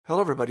Hello,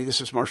 everybody. This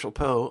is Marshall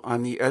Poe.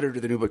 I'm the editor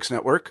of the New Books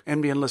Network.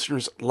 NBN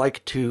listeners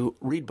like to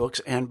read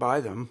books and buy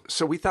them.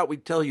 So we thought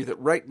we'd tell you that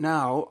right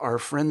now, our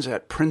friends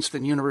at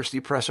Princeton University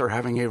Press are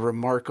having a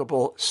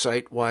remarkable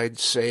site-wide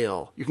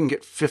sale. You can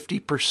get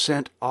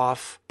 50%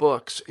 off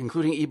books,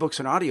 including ebooks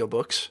and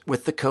audiobooks,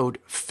 with the code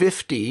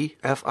 50,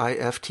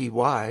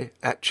 F-I-F-T-Y,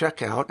 at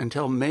checkout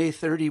until May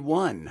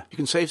 31. You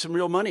can save some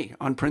real money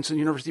on Princeton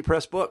University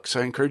Press books.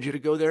 I encourage you to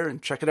go there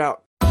and check it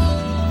out.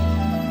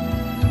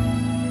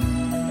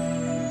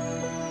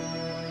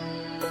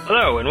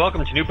 Hello, and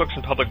welcome to New Books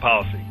in Public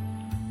Policy.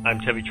 I'm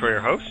Tevi Troy,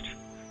 your host,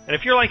 and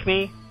if you're like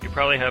me, you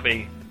probably have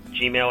a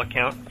Gmail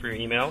account for your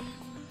emails.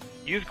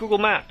 Use Google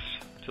Maps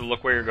to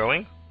look where you're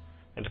going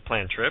and to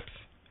plan trips,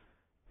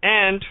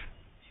 and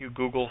you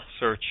Google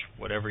search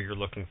whatever you're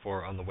looking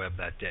for on the web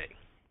that day.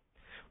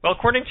 Well,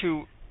 according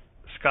to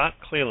Scott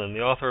Cleland,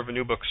 the author of a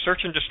new book,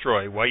 Search and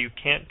Destroy, Why You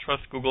Can't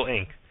Trust Google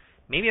Inc.,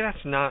 maybe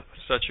that's not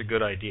such a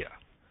good idea.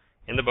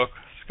 In the book,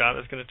 Scott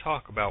is going to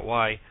talk about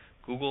why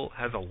Google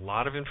has a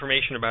lot of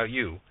information about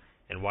you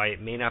and why it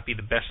may not be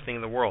the best thing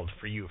in the world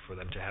for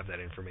them to have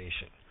that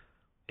information.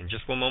 In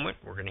just one moment,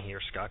 we're going to hear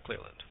Scott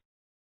Cleland.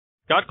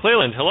 Scott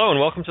Cleland, hello and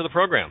welcome to the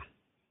program.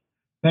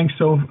 Thanks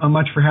so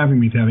much for having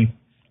me, Tevi.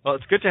 Well,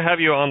 it's good to have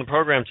you on the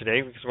program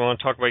today because we want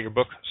to talk about your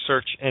book,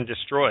 Search and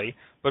Destroy.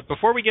 But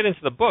before we get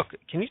into the book,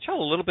 can you tell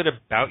a little bit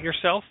about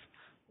yourself,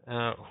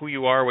 who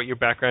you are, what your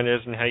background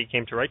is, and how you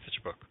came to write such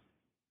a book?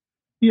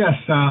 Yes,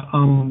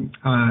 I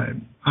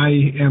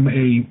am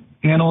a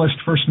analyst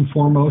first and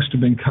foremost.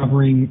 I've been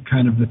covering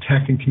kind of the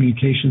tech and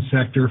communication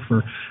sector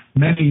for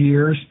many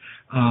years.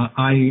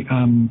 I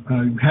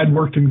had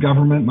worked in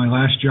government. My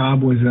last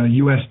job was a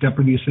U.S.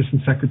 Deputy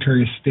Assistant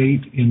Secretary of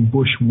State in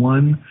Bush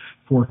 1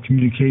 for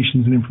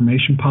communications and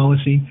information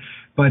policy.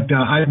 But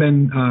I've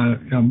been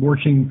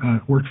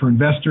worked for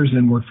investors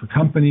and worked for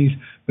companies.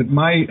 But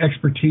my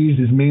expertise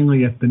is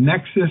mainly at the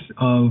nexus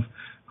of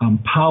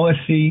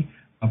policy,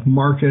 of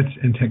markets,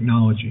 and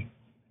technology.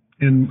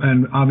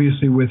 And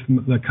obviously with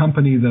the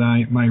company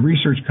my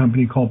research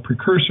company called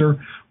Precursor,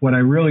 what I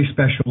really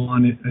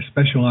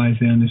specialize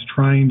in is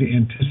trying to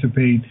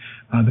anticipate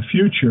the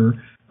future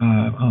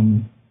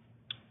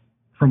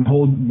from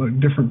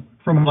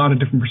a lot of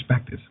different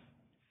perspectives.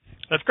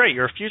 That's great.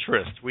 You're a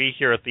futurist. We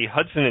here at the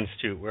Hudson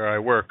Institute, where I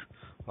work,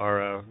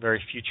 are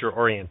very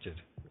future-oriented.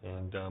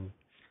 And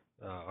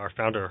our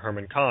founder,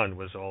 Herman Kahn,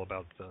 was all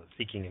about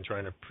seeking and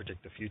trying to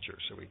predict the future.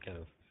 So we kind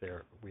of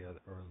we are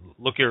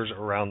lookers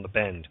around the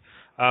bend.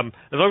 As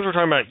long as we're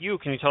talking about you,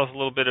 can you tell us a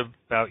little bit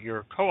about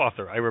your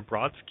co-author, Ira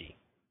Brodsky?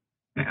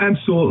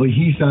 Absolutely.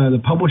 He's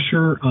the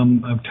publisher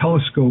of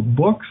Telescope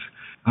Books.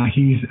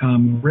 He's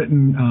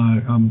written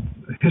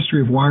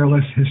history of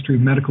wireless, history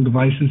of medical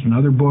devices, and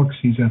other books.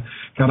 He's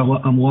got a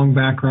long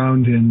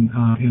background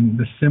in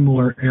the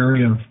similar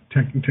area of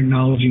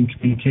technology and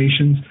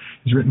communications.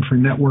 He's written for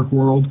Network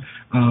World.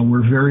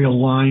 We're very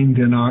aligned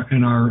in our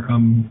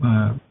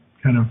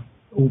kind of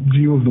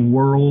view of the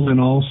world, and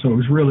also it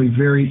was really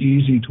very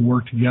easy to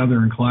work together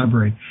and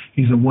collaborate.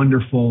 He's a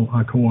wonderful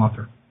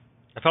co-author.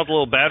 I felt a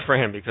little bad for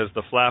him because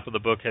the flap of the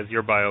book has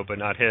your bio but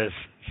not his.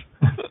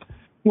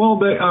 Well,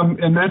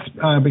 and that's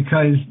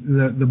because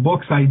the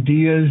book's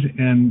ideas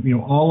and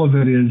all of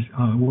it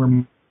were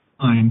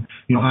mine.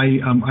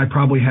 I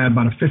probably had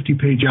about a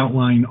 50-page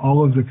outline.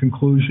 All of the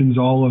conclusions,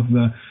 all of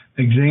the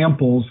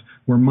examples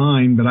were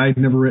mine, but I'd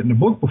never written a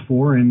book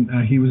before, and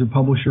he was a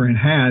publisher and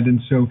had,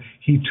 and so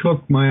he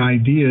took my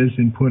ideas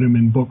and put them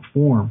in book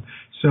form.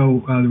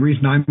 So the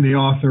reason I'm the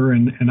author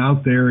and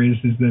out there is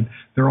that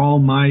they're all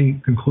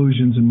my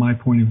conclusions and my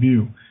point of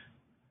view.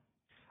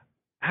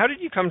 How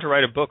did you come to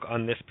write a book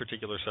on this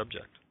particular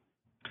subject?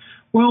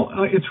 Well,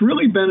 it's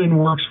really been in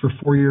works for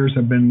 4 years.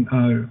 I've been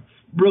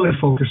really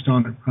focused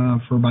on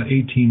it for about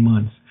 18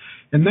 months.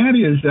 And that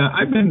is,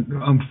 I've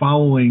been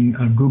following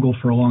Google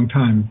for a long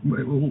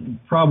time,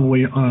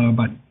 probably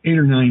about 8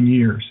 or 9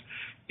 years.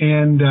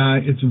 And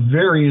it's a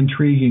very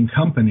intriguing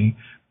company.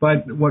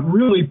 But what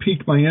really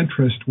piqued my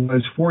interest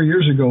was 4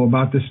 years ago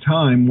about this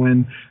time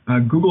when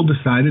Google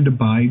decided to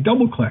buy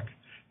DoubleClick.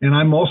 And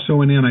I'm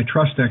also an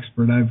antitrust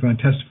expert. I've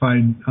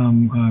testified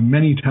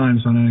many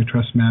times on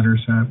antitrust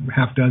matters,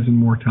 half dozen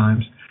more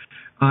times.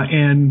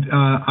 And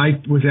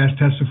I was asked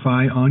to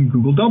testify on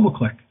Google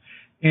DoubleClick.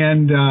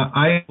 And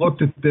I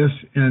looked at this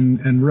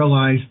and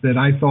realized that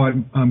I thought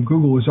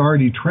Google was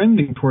already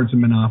trending towards a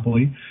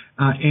monopoly,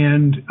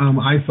 and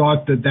I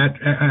thought that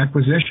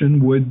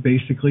acquisition would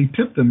basically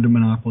tip them to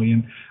monopoly.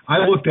 And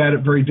I looked at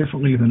it very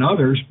differently than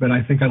others, but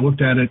I think I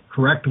looked at it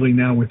correctly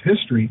now with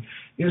history,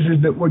 is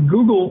that what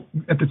Google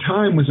at the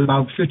time was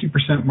about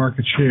 50%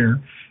 market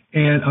share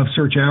and of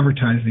search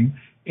advertising,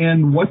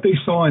 and what they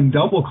saw in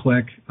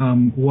DoubleClick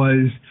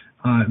was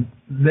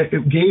that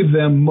it gave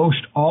them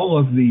most all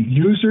of the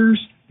users,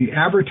 the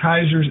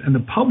advertisers, and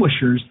the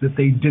publishers that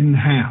they didn't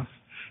have.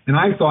 And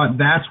I thought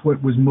that's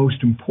what was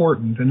most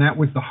important, and that's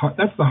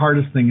the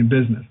hardest thing in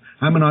business.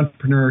 I'm an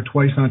entrepreneur,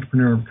 twice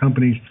entrepreneur of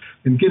companies,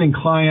 and getting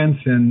clients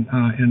and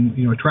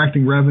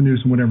attracting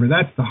revenues and whatever.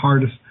 That's the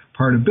hardest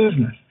part of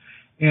business.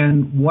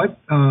 And what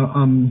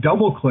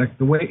DoubleClick,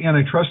 the way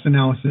antitrust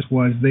analysis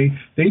was,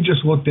 they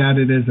just looked at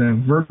it as a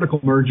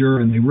vertical merger,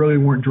 and they really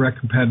weren't direct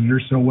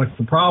competitors, so what's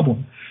the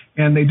problem?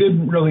 And they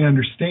didn't really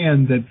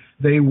understand that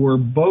they were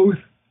both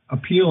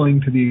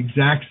appealing to the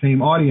exact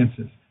same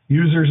audiences,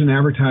 users and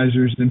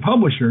advertisers and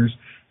publishers,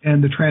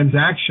 and the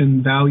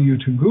transaction value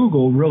to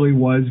Google really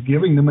was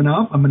giving them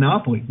a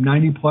monopoly,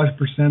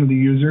 90+% of the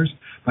users,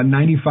 about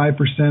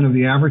 95% of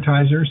the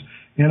advertisers,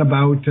 and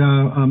about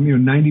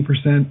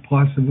 90%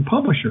 plus of the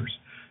publishers.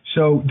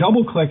 So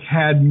DoubleClick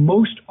had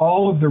most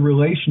all of the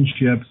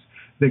relationships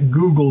that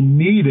Google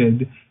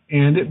needed,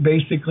 and it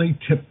basically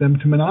tipped them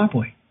to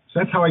monopoly.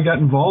 So that's how I got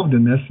involved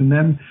in this. And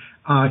then,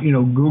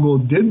 Google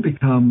did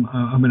become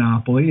a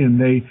monopoly, and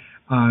they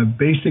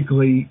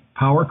basically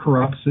power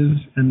corrupts,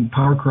 and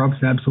power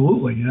corrupts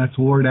absolutely. And that's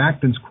Lord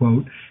Acton's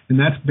quote, and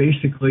that's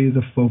basically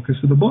the focus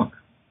of the book.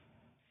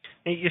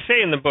 You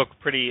say in the book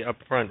pretty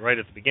upfront, right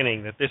at the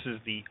beginning, that this is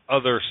the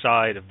other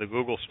side of the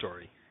Google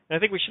story. And I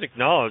think we should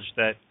acknowledge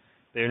that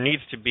there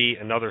needs to be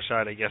another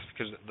side, I guess,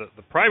 because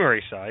the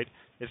primary side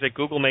is that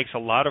Google makes a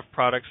lot of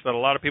products that a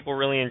lot of people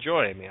really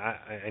enjoy. I mean,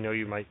 I know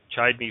you might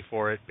chide me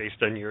for it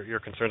based on your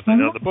concerns at the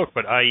end of the book,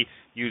 but I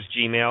use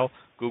Gmail.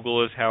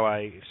 Google is how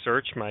I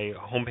search. My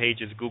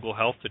homepage is Google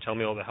Health to tell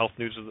me all the health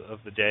news of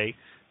the day.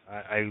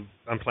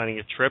 I'm planning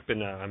a trip,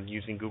 and I'm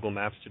using Google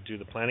Maps to do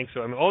the planning.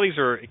 So, I mean, all these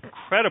are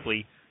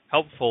incredibly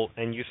helpful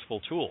and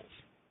useful tools.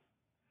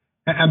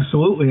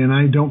 Absolutely, and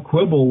I don't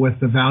quibble with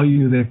the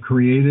value they've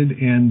created,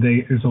 and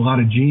there's a lot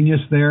of genius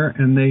there,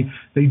 and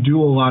they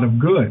do a lot of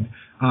good.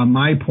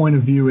 My point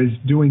of view is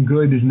doing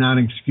good is not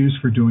an excuse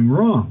for doing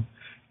wrong.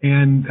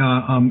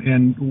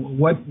 And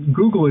what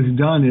Google has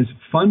done is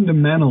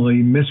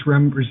fundamentally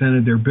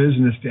misrepresented their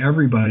business to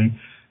everybody,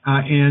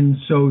 and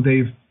so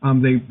they've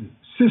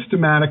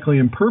systematically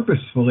and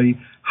purposefully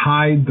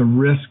hide the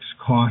risks,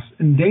 costs,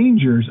 and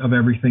dangers of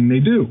everything they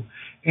do.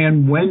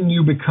 And when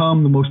you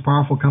become the most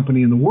powerful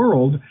company in the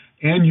world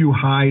and you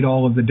hide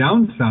all of the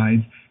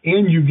downsides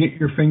and you get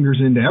your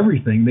fingers into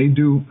everything, they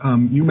do,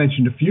 you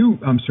mentioned a few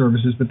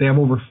services, but they have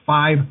over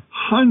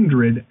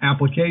 500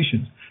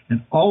 applications,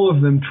 and all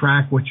of them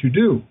track what you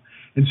do.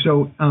 And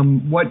so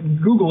what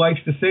Google likes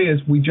to say is,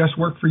 we just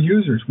work for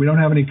users. We don't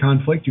have any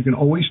conflict. You can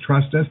always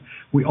trust us.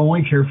 We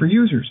only care for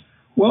users.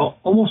 Well,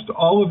 almost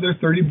all of their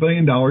 $30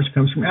 billion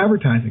comes from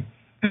advertising.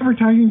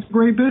 Advertising is a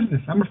great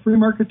business. I'm a free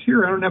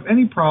marketeer. I don't have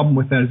any problem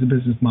with that as a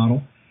business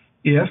model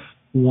if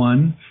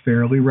one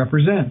fairly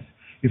represents.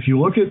 If you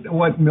look at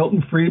what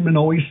Milton Friedman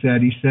always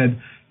said, he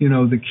said,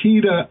 the key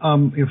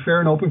to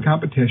fair and open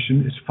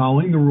competition is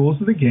following the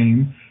rules of the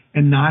game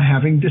and not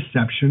having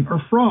deception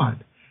or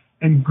fraud.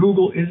 And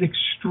Google is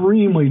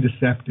extremely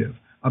deceptive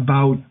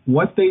about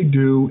what they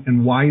do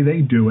and why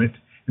they do it,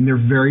 and they're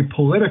very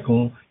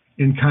political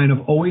in kind of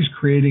always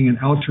creating an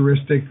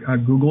altruistic,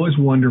 Google is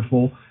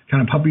wonderful,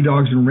 kind of puppy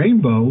dogs and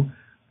rainbow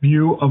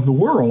view of the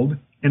world,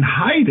 and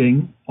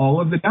hiding all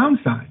of the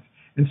downsides.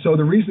 And so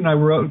the reason I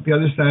wrote the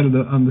other side of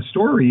the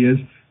story is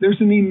there's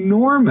an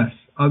enormous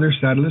other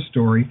side of the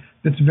story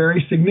that's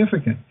very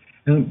significant.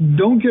 And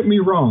don't get me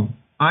wrong,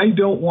 I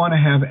don't want to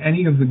have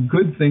any of the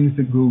good things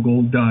that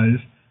Google does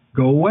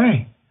go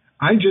away.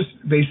 I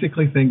just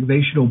basically think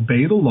they should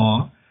obey the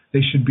law. They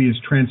should be as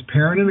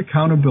transparent and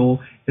accountable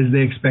as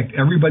they expect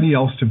everybody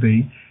else to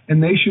be,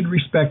 and they should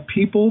respect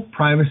people,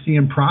 privacy,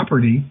 and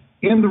property,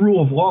 and the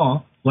rule of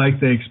law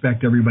like they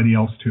expect everybody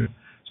else to.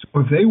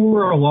 So if they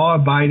were a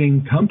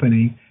law-abiding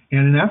company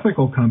and an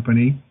ethical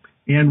company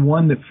and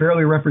one that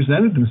fairly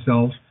represented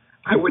themselves,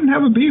 I wouldn't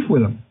have a beef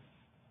with them.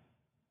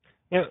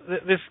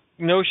 This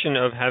notion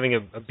of having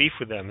a beef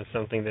with them is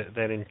something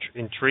that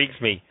intrigues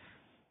me.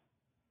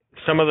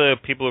 Some of the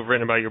people who've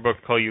written about your book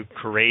call you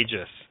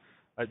courageous.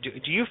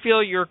 Do you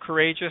feel you're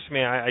courageous? I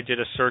mean, I did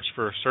a search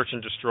for Search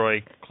and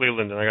Destroy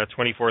Cleveland, and I got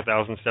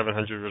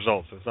 24,700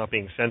 results. So it's not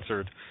being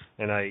censored.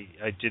 And I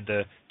did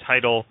the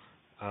title,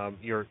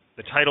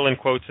 the title in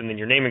quotes, and then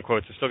your name in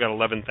quotes. I still got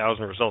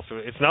 11,000 results. So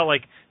it's not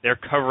like they're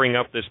covering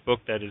up this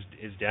book that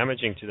is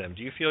damaging to them.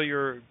 Do you feel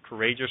you're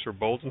courageous or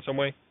bold in some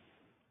way?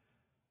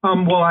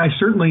 Well, I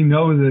certainly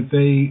know that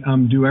they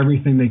do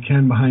everything they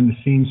can behind the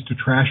scenes to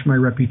trash my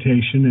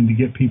reputation and to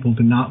get people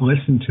to not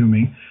listen to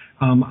me.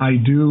 I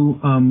do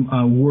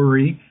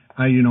worry.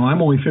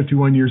 I'm only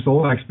 51 years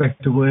old. I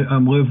expect to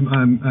live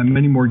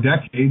many more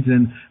decades,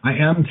 and I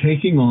am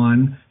taking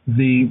on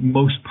the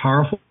most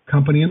powerful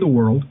company in the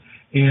world,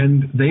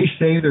 and they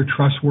say they're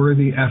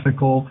trustworthy,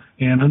 ethical,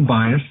 and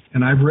unbiased,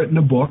 and I've written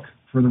a book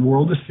for the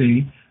world to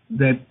see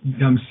that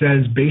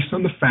says, based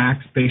on the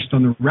facts, based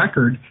on the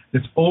record,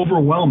 that's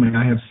overwhelming.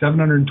 I have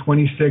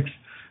 726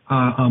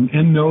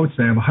 endnotes.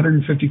 I have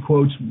 150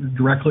 quotes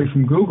directly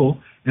from Google,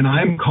 and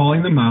I'm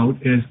calling them out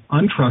as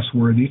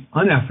untrustworthy,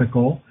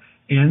 unethical,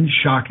 and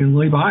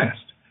shockingly biased.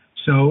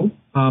 So,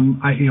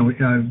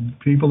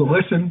 people that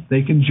listen,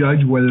 they can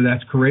judge whether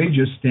that's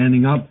courageous,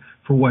 standing up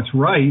for what's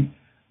right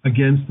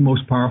against the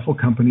most powerful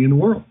company in the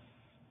world.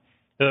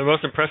 The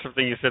most impressive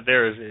thing you said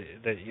there is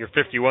that you're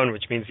 51,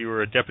 which means you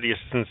were a Deputy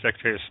Assistant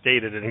Secretary of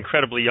State at an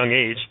incredibly young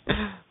age.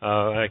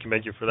 I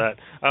commend you for that.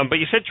 But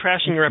you said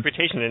trashing your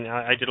reputation, and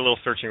I did a little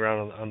searching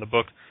around on the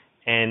book,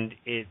 and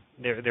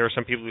there are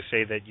some people who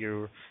say that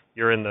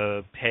you're in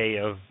the pay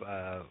of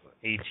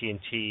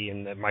AT&T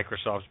and that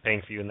Microsoft's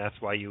paying for you, and that's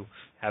why you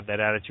have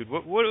that attitude.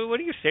 What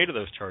do you say to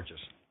those charges?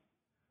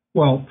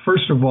 Well,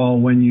 first of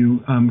all, when you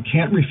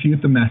can't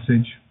refute the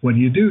message, what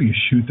do? You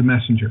shoot the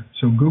messenger.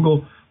 So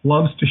Google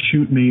loves to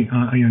shoot me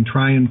and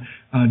try and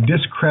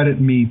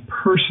discredit me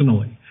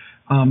personally.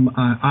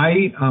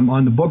 I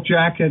on the book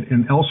jacket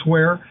and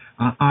elsewhere,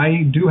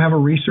 I do have a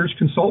research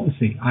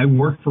consultancy. I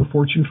work for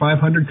Fortune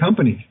 500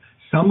 companies.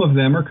 Some of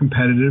them are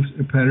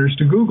competitors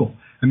to Google.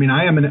 I mean,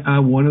 I am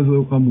one of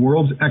the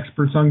world's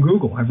experts on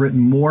Google. I've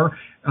written more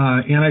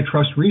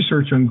antitrust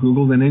research on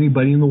Google than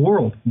anybody in the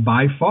world,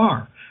 by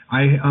far.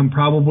 I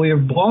probably have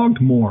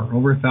blogged more,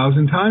 over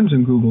 1,000 times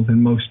in Google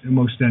than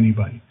most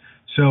anybody.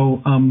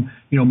 So,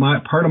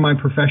 part of my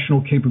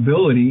professional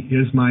capability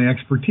is my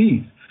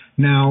expertise.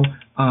 Now,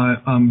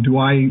 do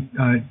I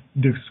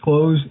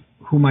disclose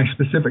who my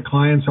specific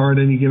clients are at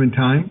any given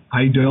time?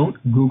 I don't.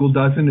 Google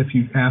doesn't. If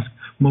you ask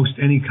most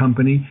any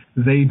company,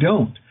 they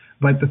don't.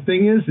 But the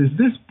thing is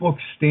this book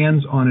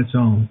stands on its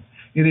own.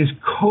 It is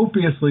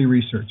copiously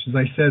researched. As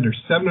I said,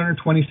 there's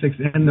 726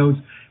 endnotes.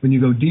 When you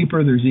go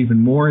deeper, there's even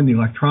more in the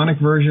electronic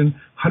version,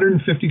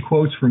 150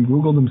 quotes from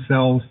Google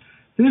themselves.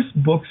 This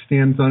book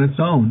stands on its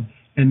own,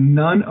 and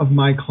none of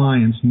my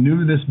clients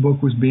knew this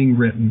book was being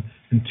written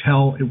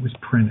until it was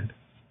printed.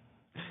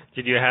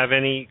 Did you have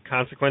any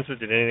consequences?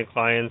 Did any of the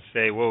clients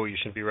say, whoa, you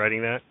shouldn't be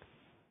writing that?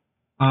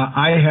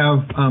 I'm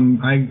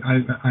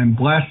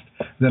blessed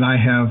that I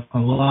have a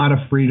lot of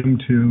freedom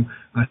to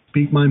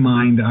speak my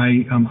mind.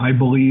 I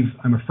believe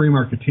I'm a free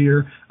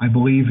marketeer. I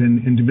believe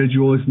in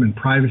individualism and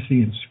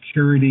privacy and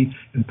security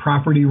and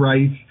property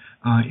rights,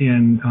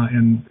 and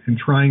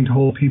trying to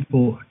hold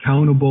people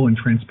accountable and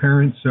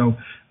transparent. So,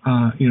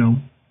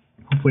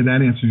 hopefully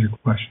that answers your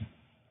question.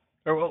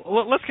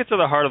 Well, let's get to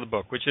the heart of the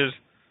book, which is,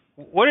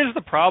 what is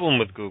the problem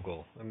with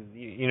Google? I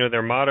mean,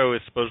 their motto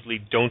is supposedly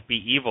 "Don't be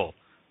evil."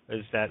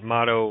 Is that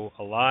motto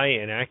a lie,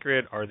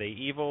 inaccurate? Are they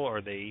evil?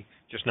 Are they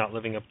just not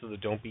living up to the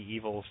 "don't be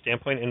evil"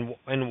 standpoint?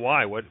 And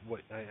why? What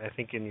I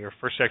think in your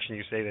first section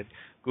you say that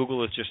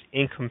Google is just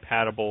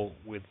incompatible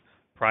with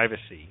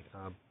privacy.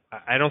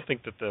 I don't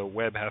think that the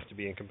web has to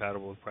be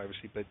incompatible with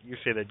privacy, but you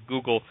say that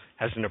Google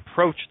has an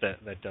approach that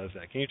does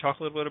that. Can you talk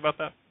a little bit about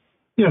that?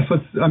 Yes,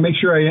 let's make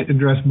sure I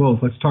address both.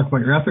 Let's talk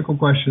about your ethical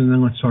question, and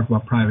then let's talk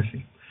about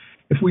privacy.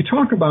 If we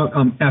talk about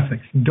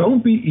ethics,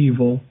 "Don't be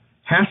evil"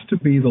 has to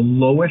be the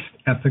lowest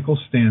ethical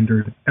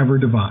standard ever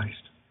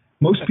devised.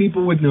 Most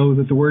people would know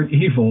that the word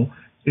evil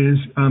is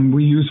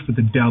we use for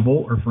the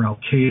devil or for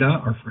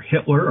Al-Qaeda or for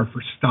Hitler or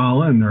for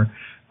Stalin or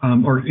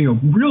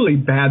really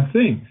bad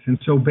things. And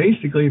so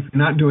basically, if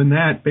you're not doing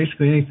that,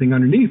 basically anything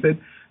underneath it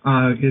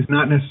is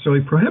not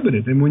necessarily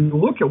prohibited. And when you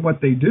look at what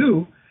they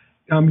do,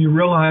 you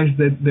realize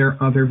that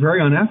they're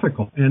very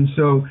unethical. And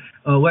so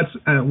what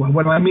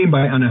do I mean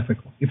by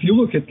unethical? If you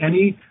look at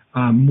any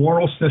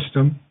moral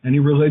system, any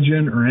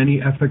religion, or any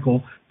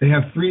ethical, they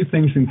have three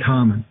things in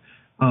common.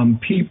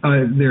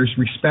 There's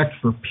respect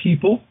for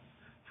people,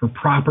 for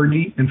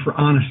property, and for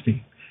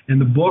honesty. And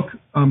the book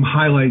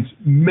highlights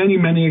many,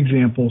 many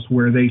examples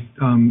where they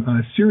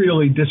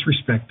serially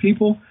disrespect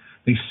people,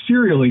 they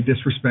serially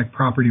disrespect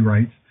property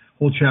rights,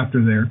 whole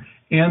chapter there,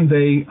 and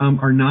they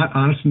are not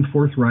honest and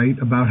forthright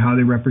about how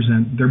they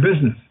represent their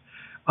business.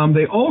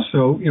 They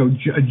also,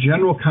 a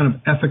general kind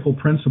of ethical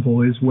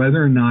principle is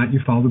whether or not you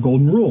follow the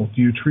golden rule.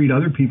 Do you treat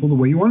other people the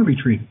way you want to be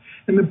treated?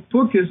 And the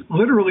book is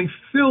literally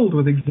filled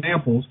with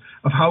examples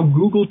of how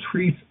Google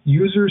treats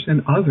users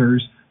and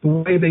others the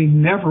way they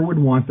never would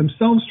want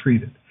themselves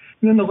treated.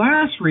 And then the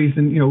last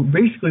reason,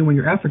 basically when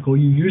you're ethical,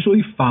 you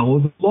usually follow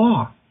the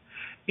law.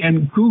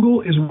 And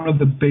Google is one of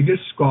the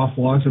biggest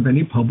scofflaws of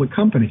any public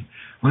company.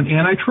 On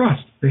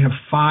antitrust, they have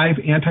 5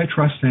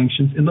 antitrust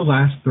sanctions in the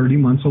last 30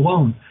 months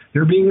alone.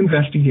 They're being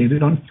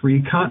investigated on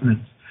 3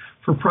 continents.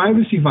 For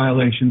privacy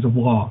violations of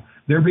law,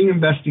 they're being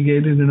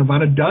investigated in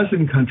about a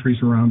dozen countries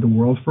around the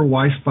world for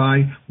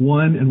Wi-Spy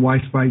 1 and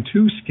Wi-Spy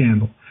 2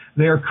 scandal.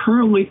 They are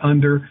currently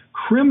under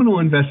criminal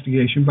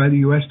investigation by the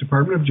U.S.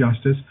 Department of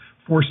Justice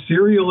for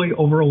serially,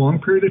 over a long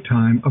period of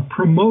time, of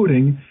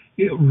promoting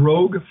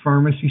rogue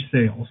pharmacy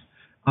sales.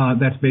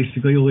 That's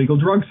basically illegal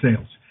drug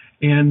sales.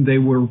 And they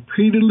were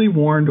repeatedly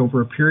warned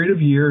over a period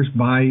of years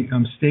by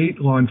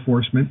state law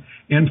enforcement.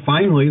 And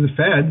finally, the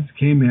feds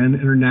came in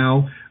and are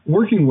now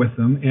working with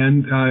them.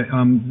 And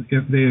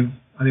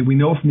we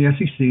know from the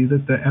SEC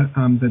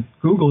that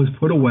Google has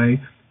put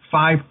away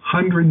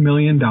 $500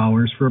 million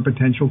for a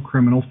potential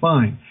criminal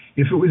fine.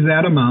 If it was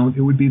that amount,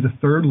 it would be the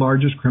 3rd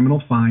largest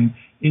criminal fine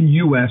in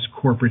U.S.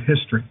 corporate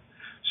history.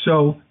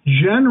 So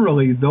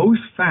generally, those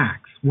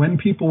facts, when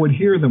people would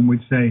hear them,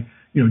 would say,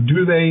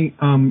 do they,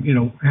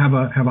 have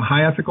a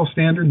high ethical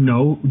standard?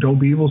 No. Don't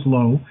be evil's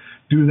low.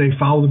 Do they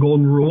follow the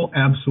golden rule?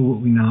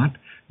 Absolutely not.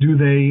 Do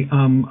they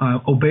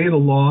obey the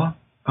law?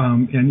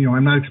 And, you know,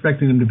 I'm not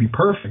expecting them to be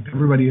perfect.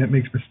 Everybody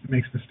makes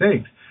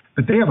mistakes.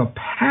 But they have a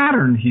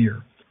pattern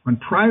here on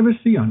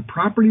privacy, on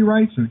property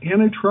rights, on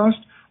antitrust,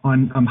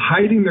 on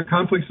hiding their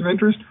conflicts of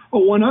interest. Oh,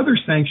 one other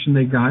sanction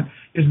they got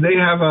is they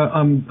have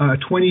a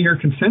 20-year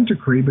consent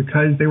decree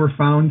because they were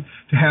found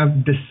to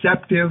have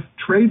deceptive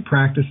trade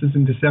practices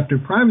and deceptive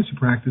privacy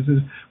practices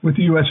with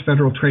the U.S.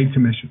 Federal Trade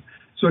Commission.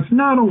 So it's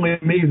not only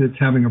me that's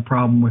having a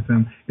problem with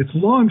them, it's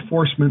law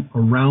enforcement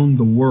around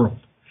the world.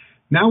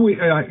 Now, do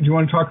you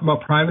want to talk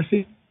about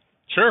privacy?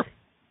 Sure.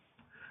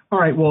 All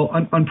right, well,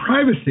 on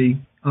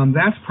privacy,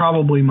 that's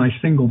probably my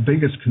single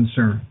biggest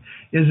concern,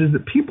 is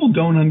that people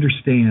don't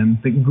understand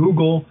that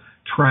Google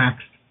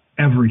tracks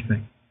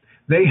everything.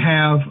 They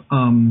have,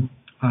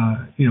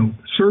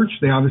 search,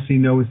 they obviously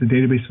know is the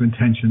database of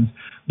intentions,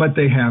 but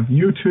they have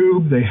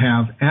YouTube, they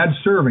have ad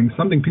serving.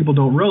 Something people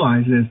don't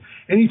realize is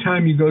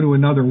anytime you go to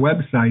another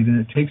website and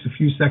it takes a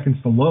few seconds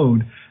to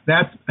load,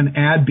 that's an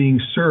ad being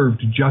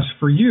served just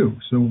for you.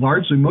 So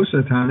largely, most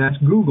of the time, that's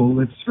Google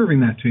that's serving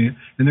that to you,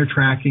 and they're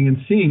tracking and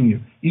seeing you,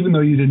 even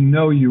though you didn't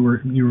know you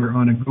were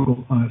on a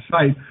Google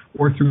site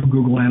or through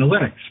Google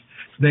Analytics.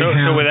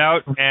 So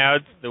without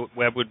ads, the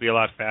web would be a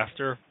lot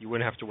faster? You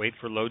wouldn't have to wait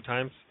for load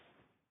times?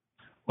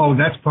 Oh,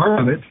 that's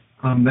part of it.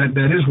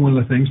 That is one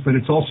of the things, but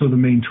it's also the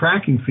main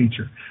tracking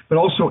feature. But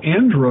also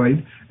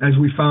Android, as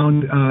we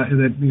found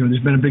that there's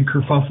been a big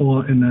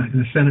kerfuffle in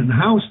the Senate and the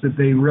House that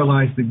they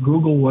realized that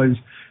Google was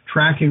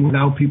tracking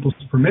without people's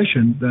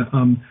permission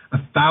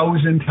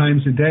 1,000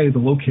 times a day the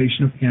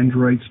location of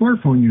Android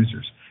smartphone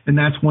users, and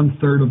that's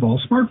 1/3 of all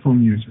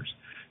smartphone users.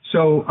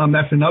 So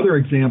that's another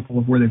example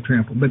of where they've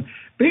trampled. But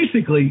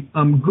basically,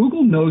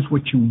 Google knows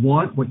what you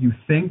want, what you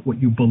think,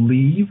 what you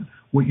believe,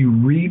 what you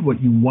read,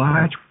 what you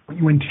watch, what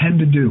you intend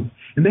to do.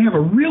 And they have a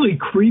really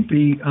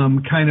creepy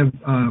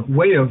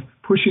way of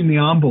pushing the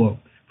envelope.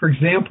 For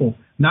example,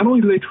 not only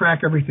do they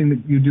track everything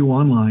that you do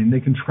online, they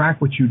can track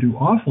what you do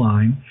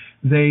offline.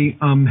 They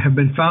have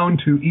been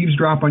found to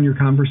eavesdrop on your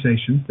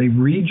conversations. They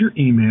read your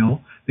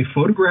email. They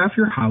photograph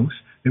your house.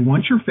 They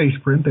want your face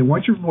print. They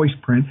want your voice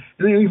print.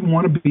 And they even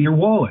want to be your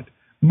wallet.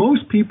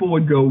 Most people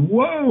would go,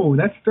 whoa,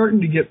 that's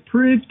starting to get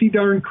pretty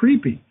darn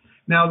creepy.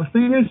 Now, the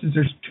thing is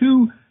there's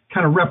two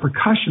kind of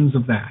repercussions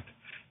of that.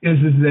 Is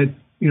that,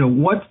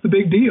 what's the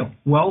big deal?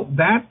 Well,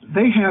 that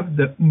they have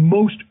the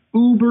most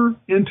uber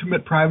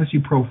intimate privacy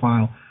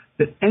profile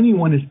that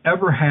anyone has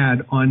ever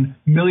had on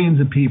millions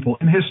of people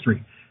in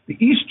history. The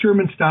East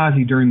German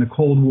Stasi during the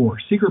Cold War,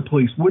 secret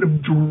police, would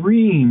have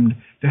dreamed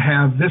to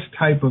have this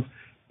type of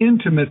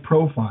intimate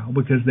profile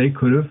because they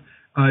could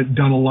have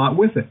done a lot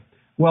with it.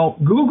 Well,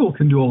 Google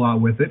can do a lot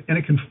with it, and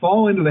it can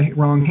fall into the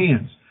wrong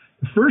hands.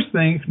 The first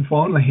thing, it can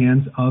fall into the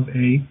hands of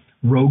a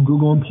rogue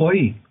Google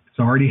employee. It's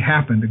already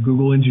happened. A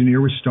Google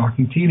engineer was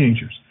stalking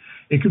teenagers.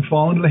 It could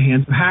fall into the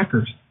hands of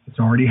hackers. It's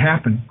already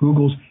happened.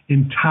 Google's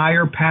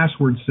entire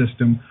password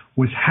system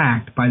was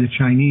hacked by the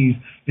Chinese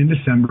in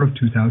December of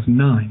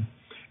 2009.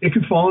 It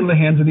could fall into the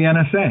hands of the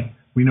NSA.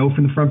 We know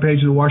from the front page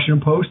of the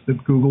Washington Post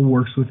that Google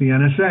works with the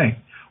NSA.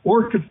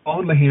 Or it could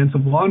fall into the hands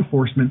of law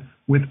enforcement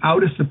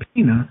without a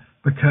subpoena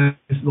because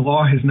the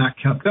law has not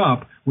kept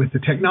up with the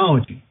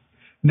technology.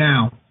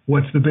 Now,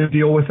 what's the big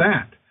deal with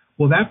that?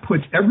 Well, that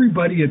puts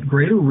everybody at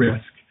greater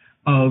risk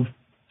of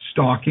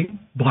stalking,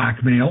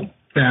 blackmail,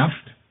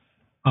 theft,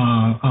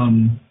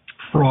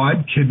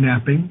 fraud,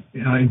 kidnapping,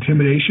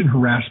 intimidation,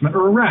 harassment,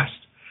 or arrest.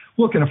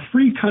 Look, in a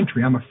free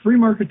country, I'm a free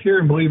marketeer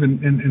and believe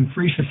in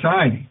free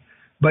society.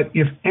 But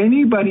if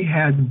anybody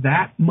has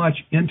that much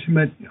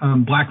intimate,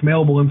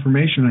 blackmailable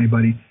information on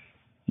anybody,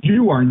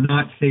 you are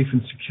not safe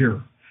and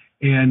secure.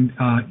 And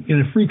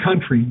in a free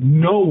country,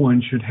 no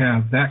one should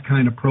have that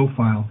kind of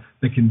profile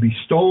that can be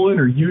stolen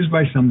or used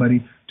by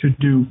somebody to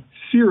do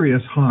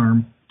serious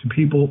harm to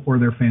people or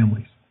their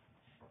families.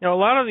 Now, a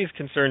lot of these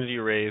concerns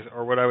you raise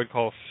are what I would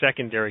call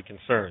secondary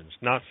concerns.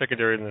 Not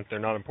secondary in that they're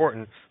not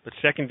important, but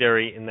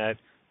secondary in that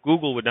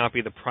Google would not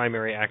be the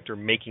primary actor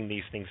making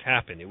these things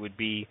happen. It would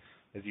be,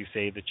 as you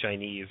say, the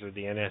Chinese or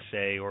the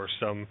NSA or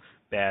some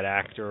bad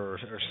actor or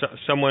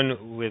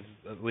someone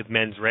with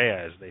mens rea,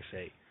 as they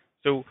say.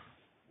 So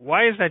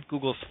why is that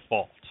Google's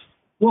fault?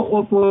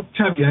 Well,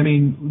 Tevye, I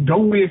mean,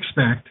 don't we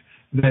expect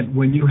that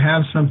when you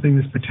have something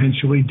that's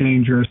potentially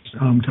dangerous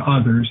to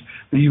others,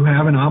 that you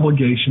have an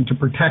obligation to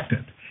protect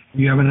it?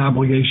 You have an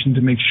obligation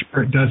to make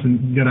sure it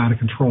doesn't get out of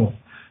control.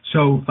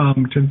 So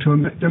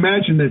to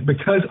imagine that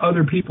because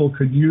other people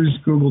could use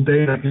Google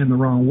data in the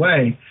wrong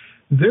way,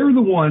 they're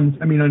the ones,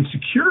 I mean, on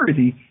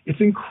security,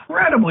 it's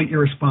incredibly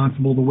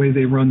irresponsible the way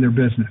they run their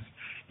business.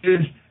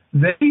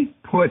 They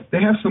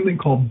have something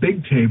called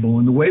Bigtable,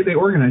 and the way they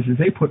organize it,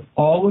 they put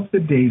all of the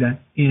data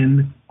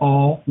in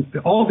all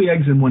the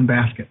eggs in one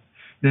basket.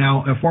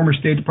 Now, a former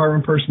State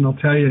Department person will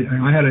tell you,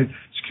 I had a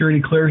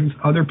security clearance,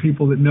 other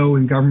people that know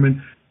in government,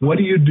 what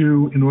do you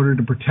do in order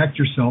to protect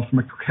yourself from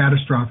a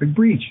catastrophic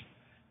breach?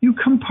 You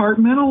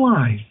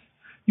compartmentalize.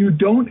 You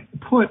don't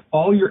put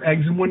all your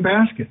eggs in one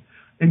basket.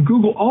 And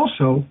Google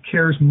also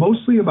cares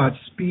mostly about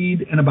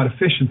speed and about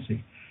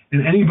efficiency.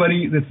 And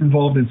anybody that's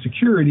involved in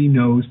security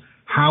knows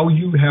how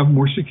you have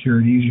more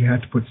security is you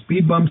have to put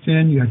speed bumps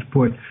in, you have to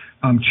put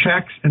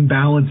checks and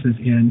balances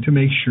in to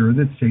make sure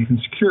that it's safe and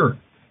secure.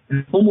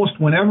 And almost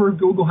whenever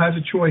Google has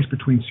a choice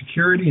between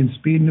security and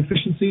speed and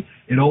efficiency,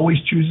 it always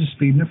chooses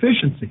speed and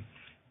efficiency.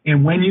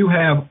 And when you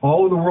have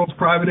all of the world's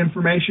private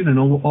information and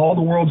all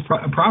the world's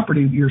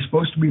property you're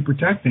supposed to be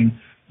protecting,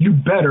 you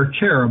better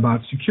care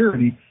about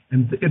security.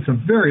 And it's a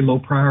very low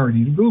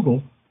priority to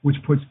Google, which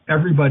puts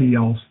everybody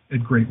else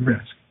at great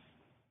risk.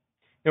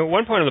 At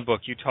one point in the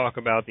book, you talk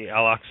about the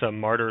Al-Aqsa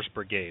Martyrs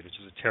Brigade, which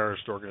is a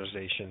terrorist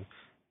organization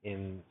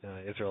in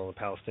Israel and the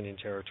Palestinian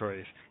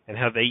territories, and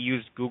how they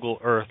used Google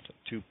Earth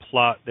to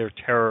plot their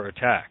terror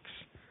attacks.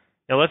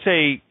 Now, let's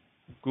say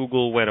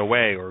Google went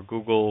away, or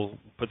Google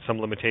put some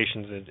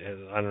limitations,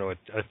 I don't know,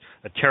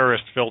 a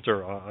terrorist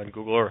filter on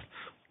Google Earth.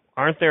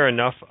 Aren't there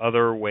enough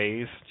other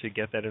ways to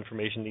get that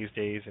information these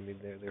days? I mean,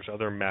 there's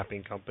other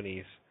mapping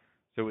companies.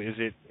 So is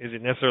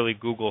it necessarily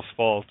Google's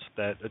fault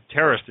that a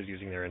terrorist is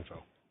using their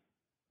info?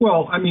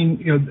 Well, I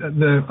mean,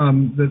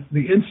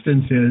 the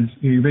instance is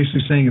you're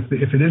basically saying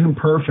if it isn't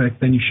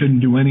perfect, then you shouldn't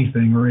do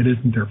anything, or it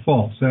isn't their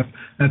fault. So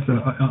that's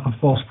a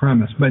false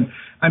premise. But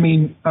I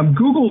mean,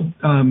 Google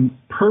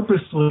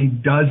purposely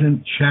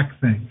doesn't check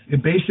things.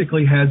 It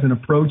basically has an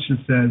approach that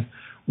says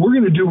we're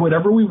going to do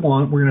whatever we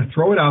want. We're going to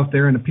throw it out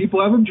there, and if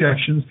people have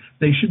objections,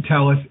 they should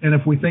tell us. And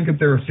if we think that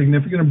they're a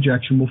significant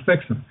objection, we'll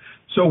fix them.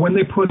 So when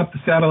they put up the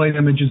satellite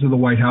images of the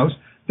White House,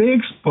 they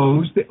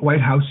exposed the White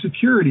House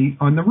security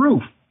on the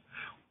roof.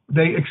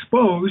 They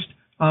exposed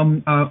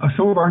some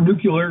of our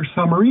nuclear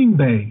submarine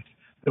bays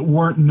that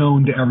weren't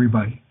known to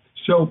everybody.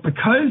 So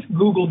because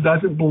Google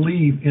doesn't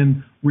believe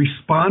in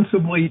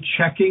responsibly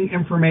checking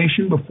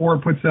information before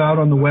it puts it out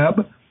on the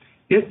web,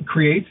 it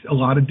creates a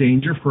lot of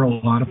danger for a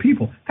lot of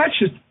people. That's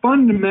just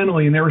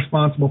fundamentally an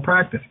irresponsible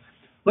practice.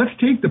 Let's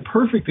take the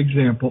perfect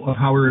example of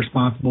how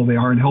irresponsible they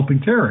are in helping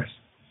terrorists.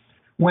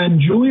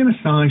 When Julian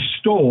Assange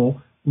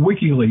stole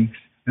WikiLeaks,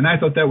 and I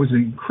thought that was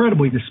an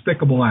incredibly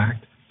despicable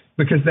act,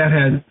 because that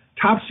had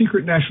top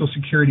secret national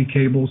security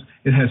cables,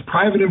 it has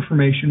private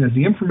information, it has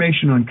the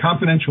information on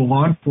confidential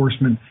law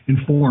enforcement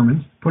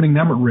informants, putting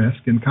them at risk,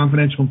 and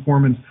confidential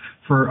informants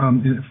for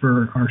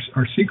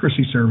our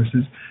secrecy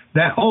services,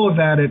 that all of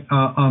that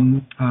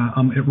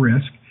at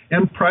risk,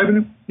 and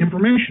private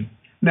information.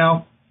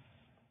 Now,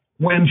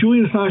 when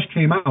Julian Assange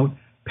came out,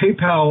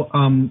 PayPal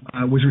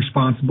was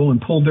responsible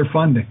and pulled their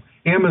funding.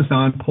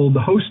 Amazon pulled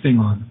the hosting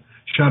on them,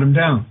 shut them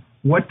down.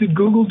 What did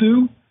Google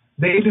do?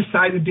 They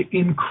decided to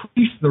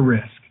increase the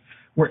risk.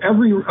 Where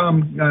every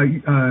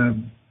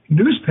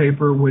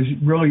newspaper was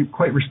really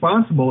quite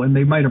responsible, and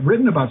they might have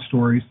written about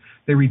stories,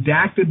 they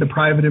redacted the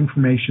private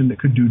information that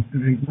could do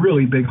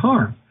really big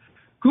harm.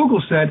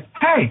 Google said,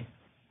 hey,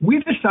 we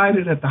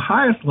decided at the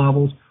highest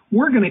levels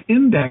we're going to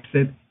index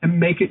it and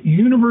make it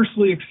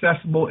universally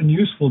accessible and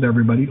useful to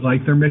everybody,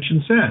 like their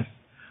mission says.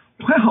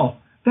 Well,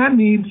 that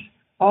means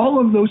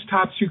all of those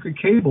top secret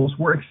cables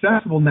were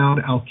accessible now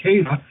to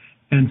Al-Qaeda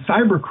and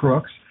cyber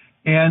crooks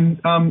and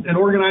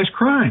organized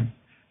crime.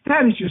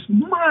 That is just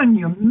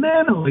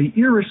monumentally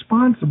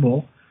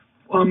irresponsible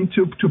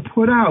to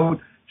put out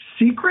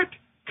secret,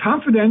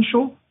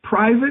 confidential,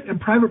 private, and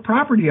private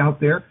property out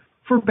there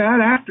for bad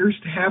actors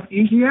to have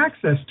easy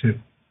access to.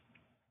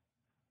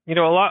 You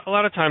know, a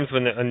lot of times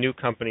when a new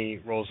company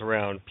rolls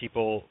around,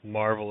 people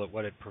marvel at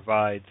what it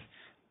provides.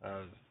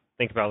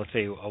 Think about, let's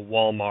say, a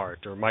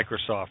Walmart or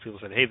Microsoft. People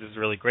said, hey, this is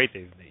really great.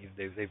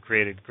 They've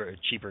created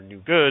cheaper new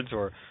goods,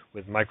 or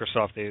with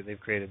Microsoft, they've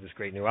created this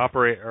great new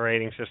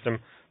operating system.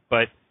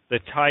 But the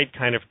tide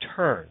kind of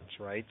turns,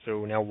 right?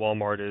 So now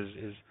Walmart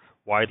is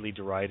widely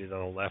derided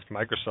on the left.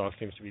 Microsoft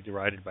seems to be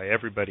derided by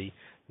everybody,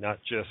 not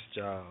just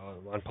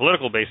on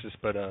political basis,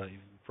 but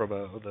from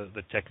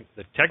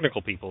the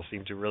technical people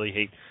seem to really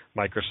hate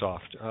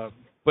Microsoft.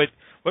 But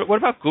what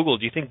about Google?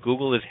 Do you think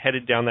Google is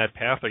headed down that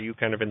path? Are you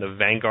kind of in the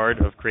vanguard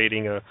of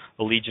creating a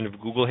legion of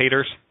Google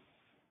haters?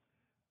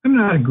 I'm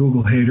not a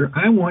Google hater.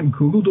 I want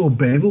Google to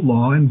obey the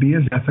law and be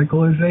as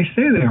ethical as they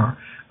say they are.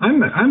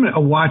 I'm a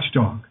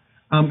watchdog.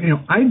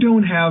 I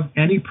don't have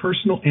any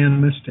personal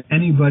animus to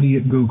anybody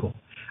at Google.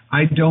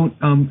 I don't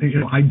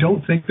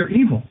think they're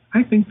evil.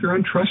 I think they're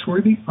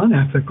untrustworthy,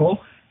 unethical,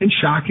 and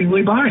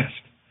shockingly biased.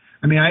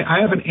 I mean, I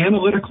have an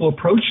analytical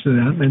approach to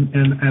them,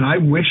 and I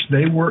wish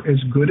they were as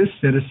good as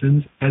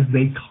citizens as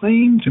they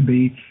claim to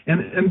be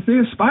and they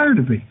aspire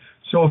to be.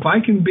 So if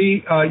I can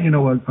be, I'm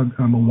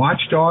a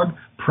watchdog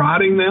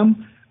prodding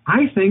them,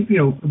 I think,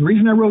 the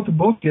reason I wrote the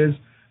book is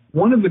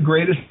one of the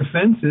greatest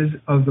defenses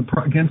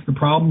against the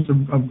problems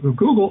of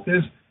Google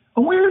is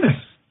awareness.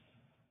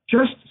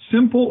 Just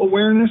simple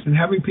awareness and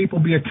having people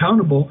be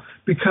accountable,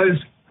 because,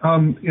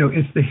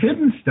 it's the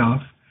hidden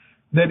stuff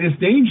that is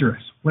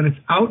dangerous. When it's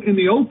out in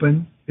the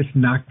open, it's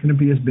not going to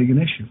be as big an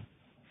issue.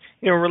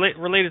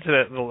 Related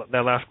to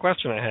that last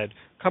question I had,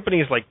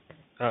 companies like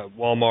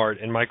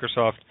Walmart and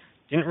Microsoft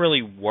didn't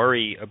really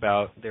worry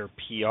about their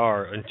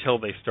PR until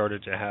they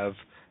started to have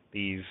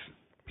these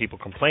people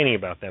complaining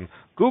about them.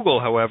 Google,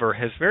 however,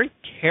 has very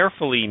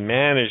carefully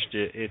managed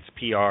its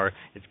PR.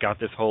 It's got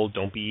this whole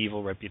 "don't be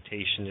evil"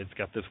 reputation. It's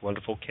got this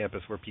wonderful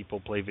campus where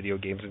people play video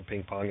games and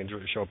ping pong and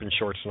show up in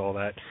shorts and all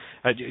that.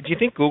 Do you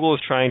think Google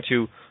is trying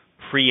to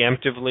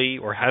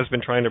preemptively, or has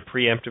been trying to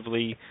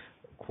preemptively,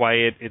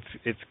 quiet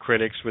its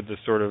critics with the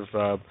sort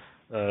of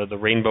the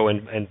rainbow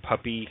and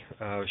puppy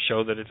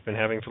show that it's been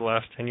having for the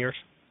last 10 years?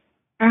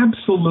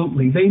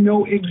 Absolutely. They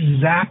know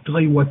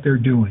exactly what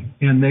they're doing,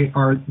 and they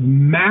are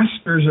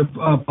masters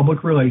of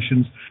public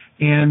relations,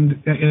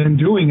 and in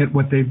doing it,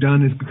 what they've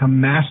done is become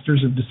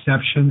masters of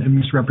deception and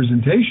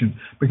misrepresentation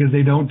because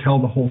they don't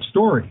tell the whole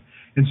story.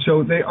 And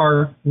so they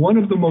are one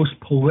of the most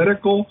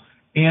political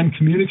and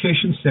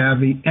communication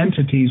savvy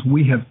entities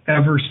we have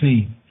ever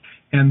seen.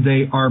 And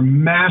they are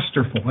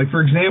masterful. Like,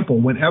 for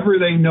example, whenever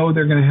they know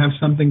they're going to have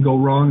something go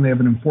wrong, they have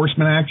an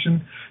enforcement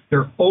action,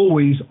 they're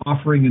always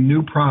offering a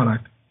new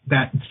product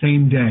that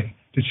same day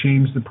to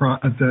change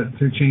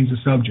to change the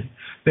subject.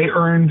 They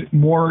earned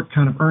more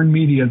kind of earned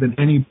media than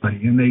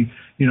anybody, and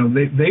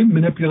they've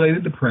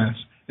manipulated the press.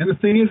 And the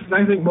thing is,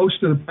 I think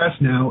most of the press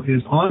now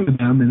is on to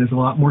them and is a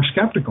lot more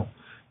skeptical.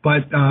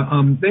 But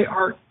they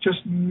are just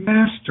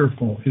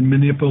masterful in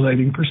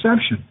manipulating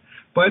perception.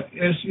 But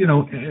as you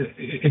know,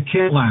 it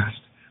can't last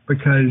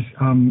because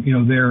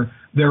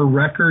their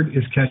record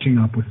is catching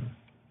up with them.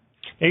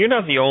 Now, you're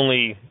not the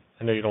only.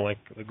 I know you don't like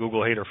the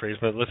Google hater phrase,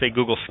 but let's say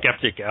Google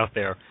skeptic out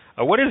there.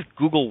 What is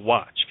Google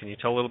Watch? Can you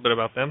tell a little bit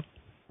about them?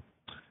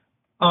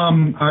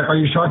 Are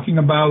you talking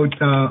about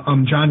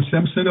John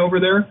Simpson over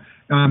there?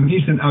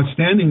 He's an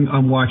outstanding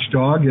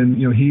watchdog, and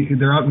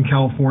they're out in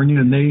California,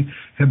 and they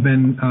have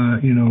been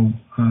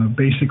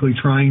basically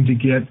trying to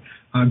get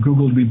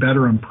Google to be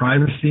better on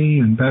privacy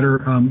and better.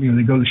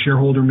 They go to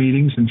shareholder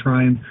meetings and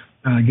try and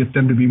get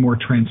them to be more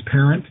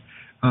transparent.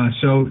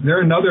 So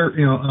they're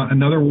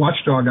another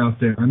watchdog out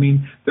there. I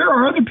mean, there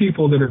are other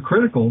people that are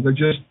critical. They're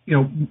just,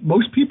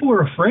 most people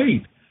are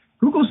afraid.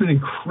 Google's an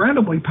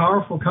incredibly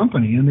powerful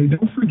company, and they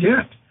don't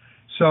forget.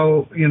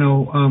 So,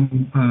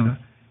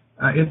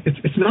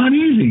 it's not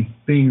easy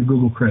being a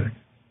Google critic.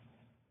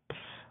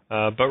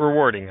 But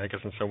rewarding, I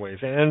guess, in some ways.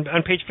 And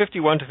on page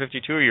 51 to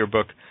 52 of your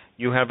book,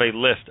 you have a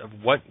list of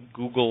what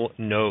Google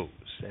knows,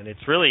 and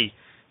it's really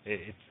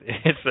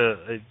it's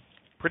a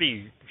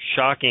pretty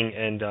shocking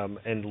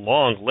and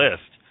long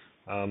list.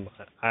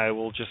 I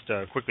will just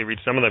quickly read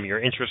some of them: your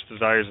interests,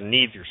 desires, and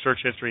needs, your search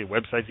history,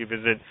 websites you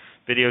visit,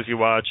 videos you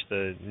watch,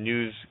 the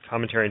news,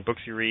 commentary, and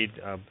books you read,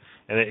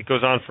 and it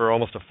goes on for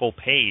almost a full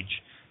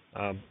page.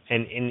 And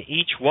in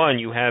each one,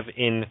 you have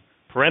in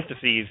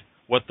parentheses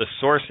what the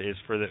source is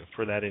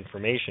for that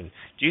information.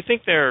 Do you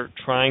think they're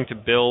trying to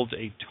build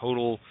a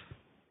total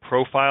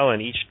profile,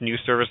 and each new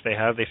service they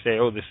have, they say,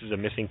 oh, this is a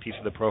missing piece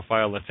of the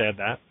profile, let's add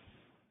that?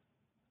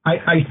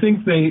 I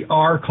think they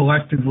are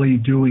collectively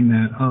doing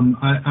that.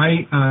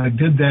 I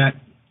did that.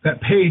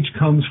 That page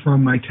comes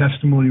from my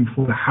testimony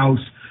before the House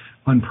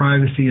on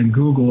privacy and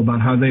Google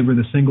about how they were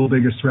the single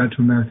biggest threat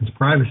to Americans'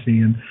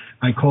 privacy, and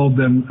I called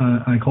them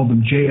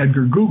J.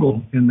 Edgar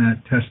Google in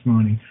that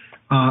testimony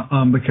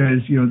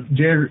because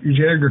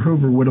J. Edgar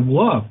Hoover would have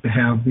loved to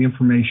have the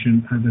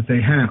information that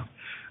they have.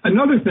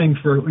 Another thing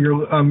for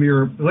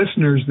your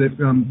listeners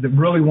that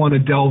really want to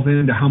delve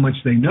into how much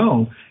they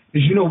know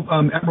is,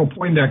 Admiral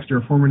Poindexter,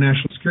 a former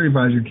national security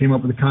advisor, came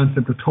up with the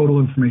concept of total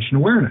information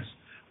awareness.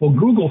 Well,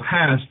 Google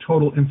has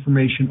total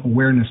information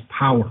awareness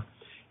power.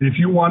 And if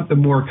you want the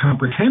more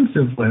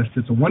comprehensive list,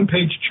 it's a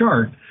one-page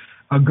chart.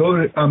 Go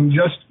to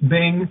just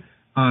Bing,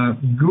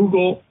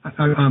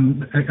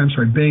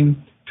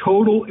 Bing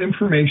Total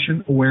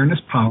Information Awareness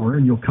Power,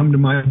 and you'll come to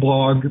my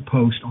blog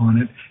post on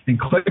it and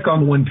click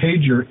on the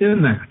one-pager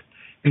in that.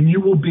 And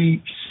you will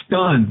be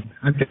stunned.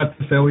 I've got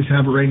this, I always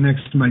have it right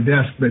next to my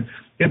desk, but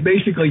it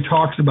basically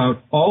talks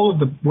about all of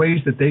the ways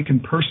that they can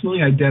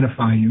personally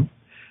identify you.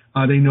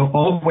 They know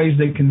all the ways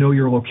they can know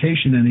your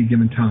location at any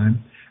given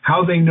time,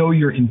 how they know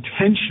your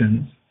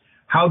intentions,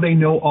 how they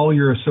know all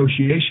your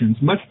associations,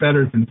 much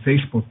better than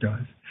Facebook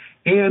does,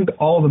 and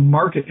all the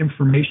market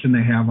information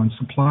they have on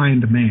supply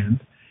and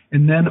demand,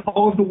 and then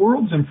all of the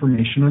world's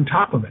information on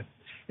top of it.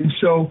 And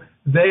so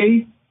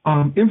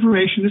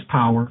information is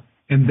power,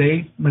 and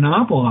they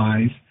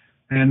monopolize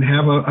and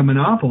have a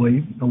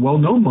monopoly, a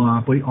well-known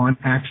monopoly on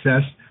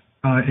access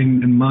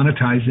and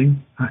monetizing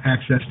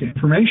access to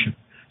information.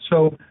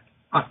 So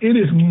it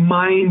is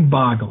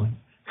mind-boggling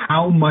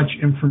how much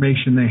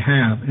information they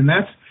have. And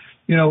that's,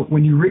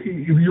 when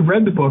if you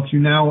read the book, you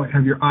now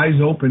have your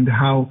eyes open to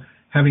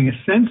having a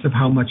sense of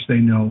how much they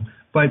know.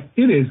 But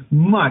it is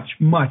much,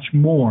 much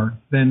more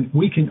than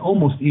we can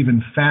almost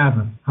even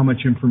fathom how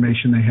much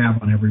information they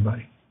have on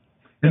everybody.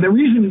 And the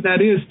reason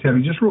that is,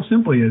 Tevye, just real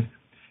simply is,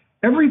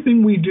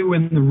 everything we do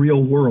in the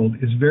real world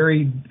is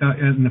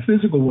in the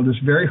physical world is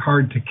very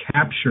hard to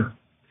capture.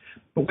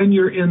 But when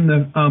you're in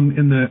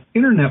the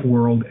internet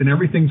world and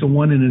everything's a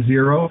 1 and a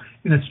 0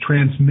 and it's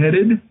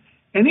transmitted,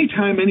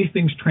 anytime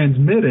anything's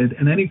transmitted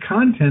and any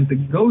content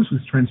that goes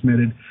with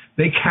transmitted,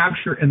 they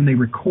capture and they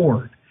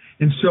record.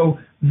 And so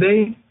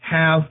they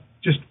have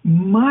just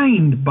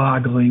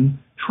mind-boggling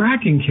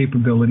tracking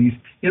capabilities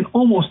in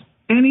almost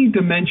any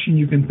dimension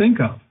you can think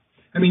of.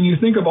 I mean, you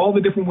think of all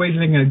the different ways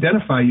they can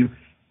identify you,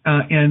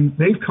 and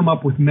they've come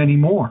up with many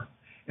more.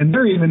 And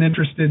they're even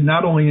interested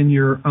not only in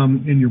your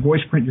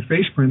voice print, your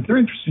face print, they're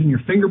interested in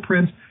your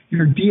fingerprints,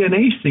 your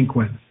DNA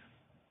sequence.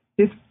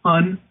 It's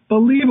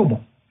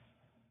unbelievable.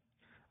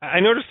 I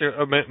noticed there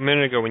a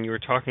minute ago when you were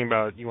talking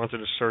about you wanted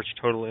to search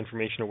total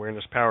information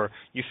awareness power,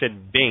 you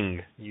said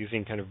Bing,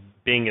 using kind of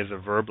Bing as a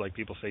verb like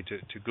people say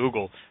to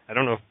Google. I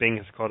don't know if Bing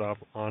has caught up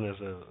on as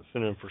a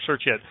synonym for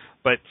search yet,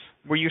 but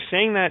were you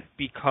saying that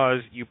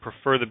because you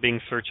prefer the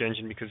Bing search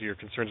engine because of your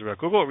concerns about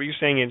Google, or were you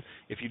saying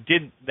if you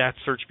did that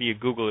search via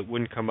Google, it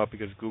wouldn't come up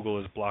because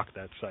Google has blocked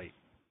that site?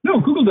 No,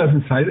 Google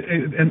doesn't cite it,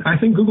 and I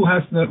think Google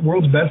has the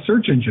world's best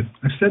search engine.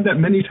 I've said that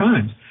many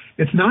times.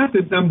 It's not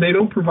that they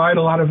don't provide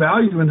a lot of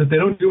value and that they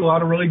don't do a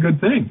lot of really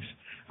good things,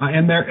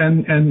 and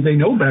they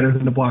know better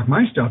than to block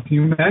my stuff. Can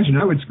you imagine?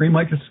 I would scream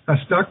like a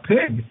stuck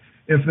pig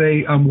if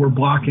they were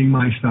blocking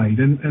my site,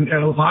 and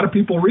a lot of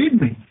people read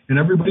me, and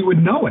everybody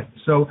would know it.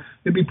 So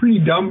it'd be pretty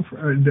dumb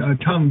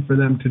for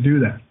them to do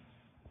that.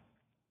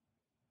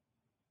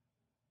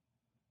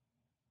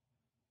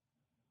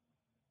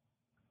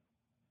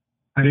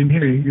 I didn't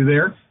hear you. You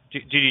there?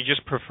 Did you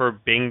just prefer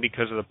Bing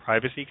because of the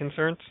privacy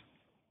concerns?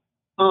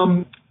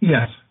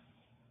 Yes.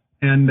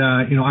 And,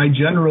 I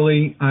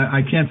generally,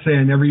 I can't say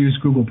I never use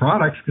Google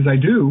products because I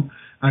do,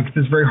 because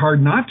it's very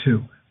hard not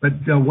to. But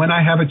when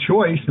I have a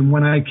choice and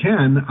when I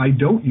can, I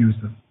don't use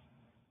them.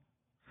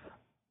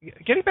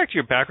 Getting back to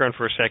your background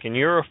for a second,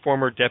 you're a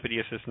former Deputy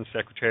Assistant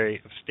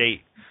Secretary of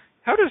State.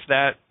 How does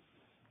that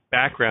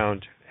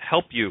background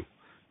help you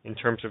in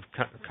terms of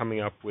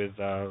coming up with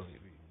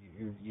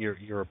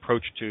your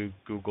approach to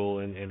Google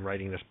and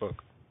writing this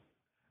book?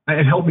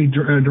 It helped me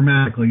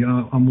dramatically.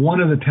 One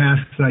of the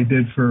tasks I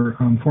did for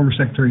former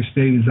Secretary of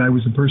State is I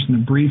was the person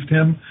that briefed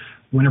him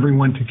whenever he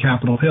went to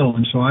Capitol Hill.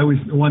 And so I was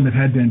the one that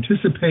had to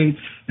anticipate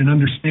and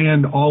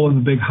understand all of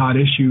the big hot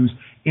issues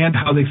and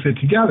how they fit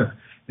together.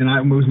 And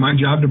it was my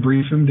job to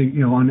brief him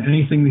on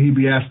anything that he'd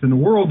be asked in the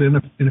world in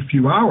a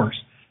few hours.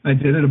 I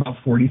did it about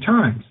 40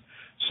 times.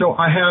 So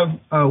I have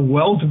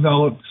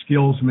well-developed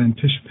skills of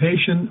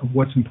anticipation of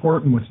what's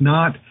important, what's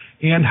not,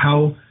 and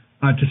how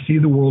to see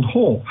the world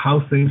whole,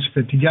 how things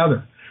fit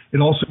together. It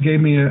also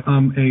gave me a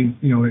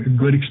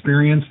good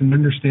experience in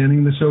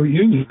understanding the Soviet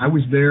Union. I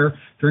was there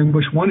during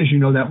Bush 1, as you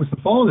know, that was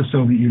the fall of the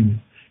Soviet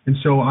Union. And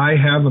so I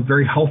have a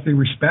very healthy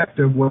respect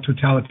of what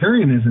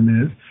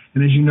totalitarianism is.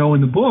 And as you know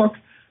in the book,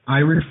 I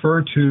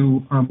refer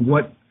to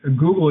what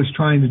Google is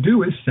trying to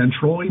do is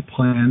centrally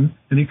plan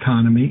an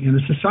economy in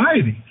a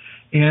society.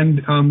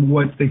 And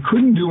what they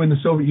couldn't do in the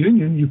Soviet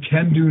Union, you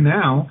can do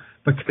now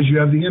because you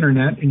have the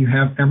internet and you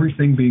have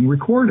everything being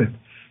recorded.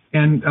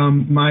 And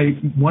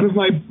one of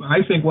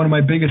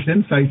my biggest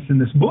insights in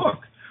this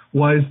book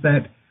was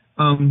that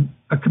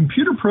a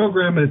computer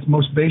program at its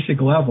most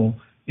basic level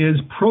is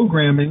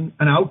programming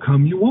an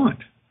outcome you want.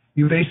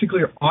 You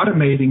basically are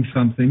automating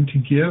something to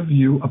give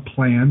you a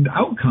planned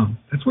outcome.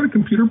 That's what a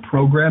computer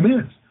program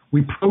is.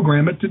 We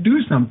program it to do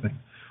something.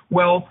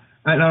 Well,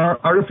 and our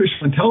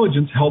artificial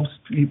intelligence helps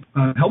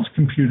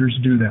computers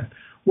do that.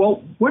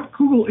 Well, what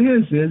Google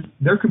is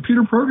they're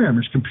computer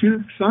programmers,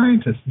 computer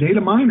scientists,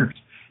 data miners.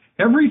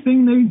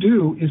 Everything they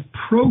do is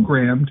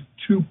programmed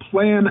to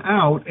plan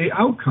out an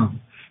outcome.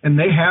 And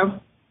they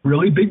have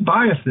really big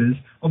biases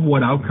of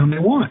what outcome they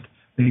want.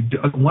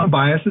 One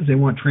bias is they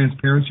want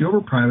transparency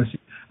over privacy.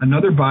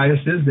 Another bias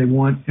is they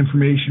want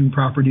information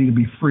property to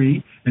be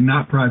free and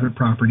not private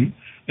property.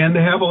 And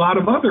they have a lot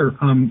of other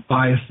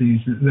biases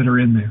that are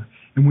in there.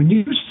 And when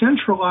you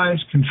centralize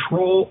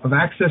control of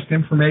access to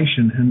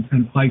information,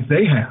 and like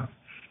they have,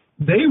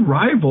 they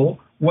rival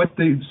what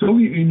the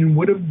Soviet Union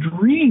would have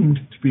dreamed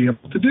to be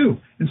able to do.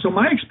 And so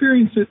my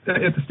experience at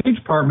the State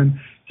Department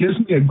gives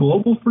me a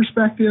global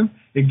perspective.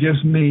 It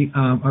gives me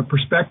a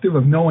perspective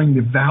of knowing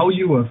the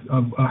value of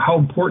how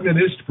important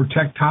it is to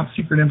protect top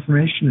secret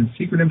information and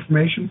secret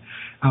information.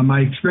 My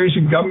experience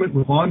in government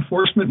with law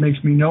enforcement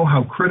makes me know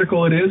how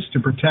critical it is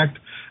to protect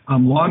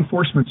law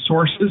enforcement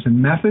sources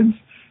and methods.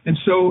 And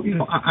so,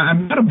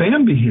 I'm not a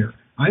Bambi here.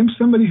 I'm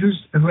somebody who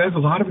has a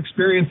lot of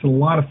experience in a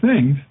lot of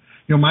things.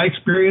 My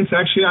experience,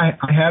 actually,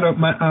 I had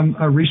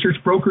a research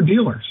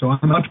broker-dealer. So I'm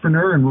an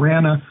entrepreneur and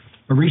ran a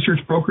research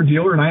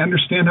broker-dealer, and I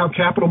understand how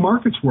capital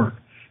markets work.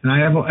 And I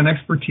have an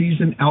expertise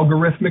in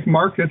algorithmic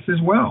markets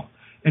as well.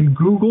 And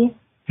Google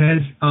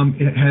it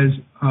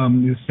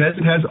says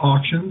it has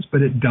auctions,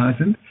 but it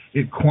doesn't.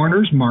 It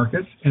corners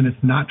markets, and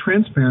it's not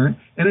transparent,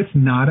 and it's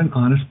not an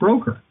honest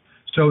broker.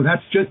 So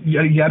that's just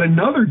yet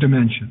another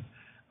dimension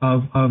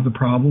of the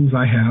problems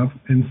I have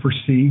and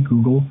foresee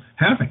Google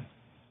having.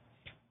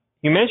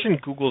 You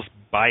mentioned Google's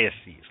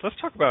biases. Let's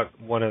talk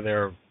about one of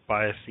their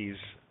biases,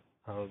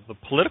 the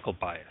political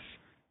bias.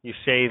 You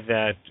say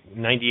that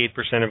 98%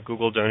 of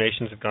Google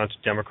donations have gone to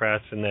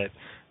Democrats and that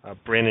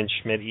Brin and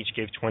Schmidt each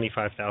gave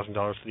 $25,000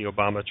 for the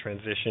Obama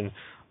transition.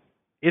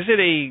 Is it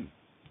a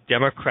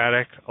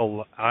Democratic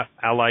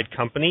allied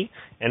company?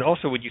 And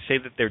also, would you say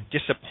that they're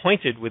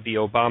disappointed with the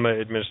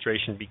Obama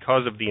administration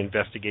because of the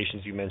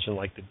investigations you mentioned,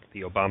 like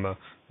the Obama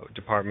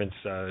Department's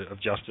of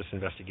Justice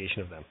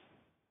investigation of them?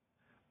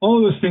 All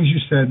of those things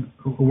you said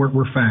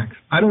were facts.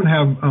 I don't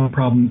have a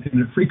problem. In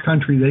a free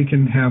country, they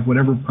can have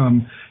whatever,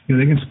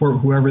 they can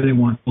support whoever they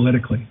want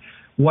politically.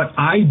 What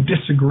I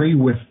disagree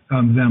with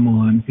them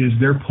on is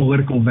their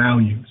political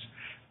values.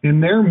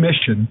 In their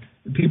mission,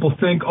 people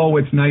think, oh,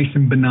 it's nice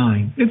and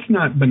benign. It's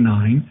not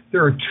benign.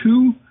 There are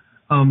two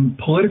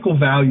political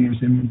values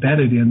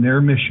embedded in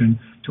their mission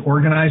to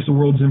organize the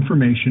world's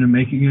information and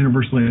make it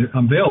universally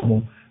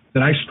available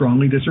that I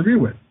strongly disagree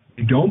with.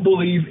 They don't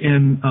believe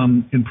in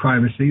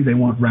privacy. They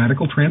want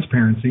radical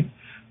transparency.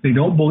 They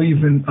don't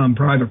believe in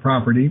private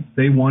property.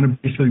 They want to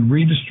basically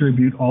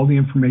redistribute all the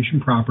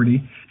information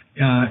property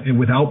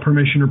without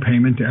permission or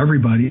payment to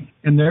everybody,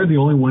 and they're the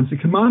only ones that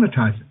can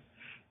monetize it.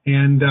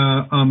 And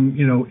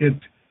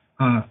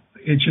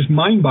it's just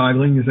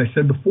mind-boggling. As I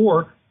said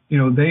before,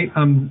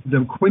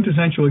 the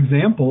quintessential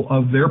example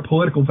of their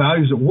political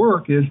values at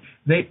work is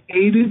they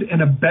aided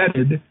and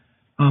abetted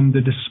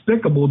the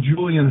despicable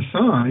Julian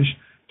Assange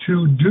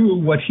to do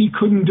what he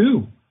couldn't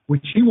do,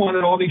 which he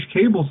wanted all these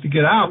cables to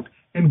get out,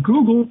 and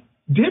Google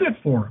did it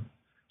for him.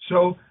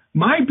 So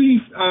my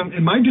beef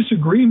and my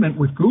disagreement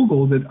with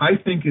Google that I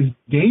think is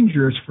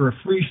dangerous for a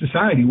free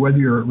society, whether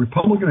you're a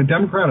Republican, a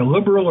Democrat, a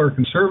liberal, or a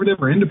conservative,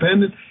 or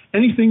independent,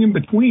 anything in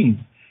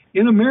between.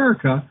 In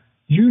America,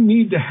 you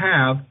need to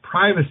have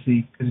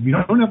privacy, because if you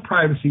don't have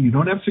privacy, you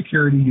don't have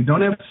security, you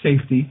don't have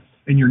safety,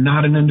 and you're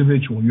not an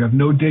individual. You have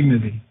no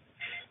dignity.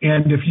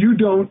 And if you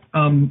don't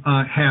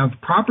have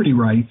property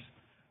rights,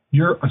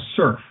 you're a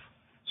serf.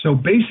 So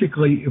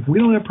basically, if we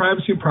don't have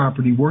privacy and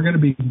property, we're going to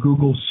be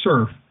Google's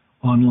serf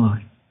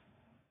online.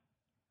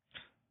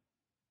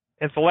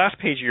 At the last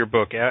page of your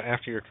book,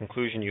 after your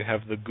conclusion, you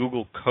have the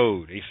Google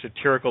Code, a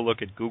satirical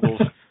look at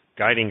Google's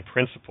guiding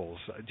principles.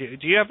 Do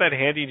you have that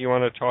handy? Do you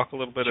want to talk a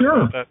little bit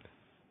about that?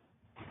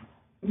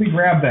 Let me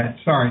grab that.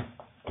 Sorry.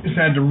 Just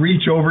had to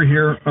reach over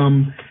here.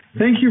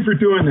 Thank you for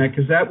doing that,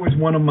 because that was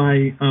one of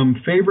my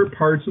favorite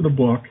parts of the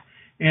book.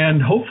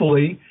 And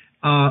hopefully,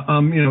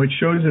 it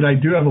shows that I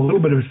do have a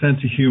little bit of a sense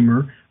of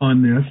humor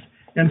on this.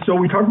 And so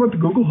we talk about the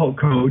Google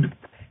Code.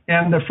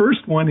 And the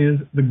first one is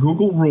the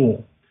Google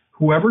rule.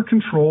 Whoever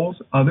controls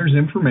others'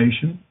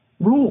 information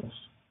rules.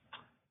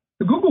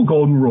 The Google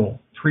Golden Rule.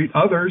 Treat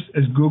others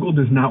as Google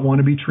does not want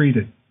to be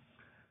treated.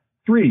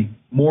 3.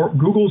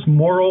 Google's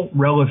moral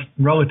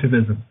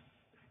relativism.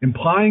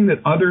 Implying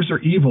that others are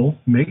evil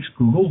makes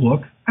Google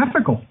look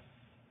ethical.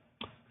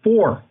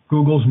 4.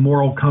 Google's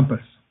moral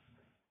compass.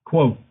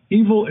 Quote,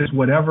 evil is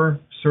whatever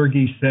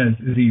Sergey says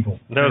is evil.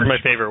 That was my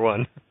favorite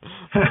one.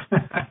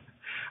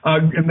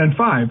 And then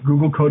 5.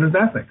 Google Code of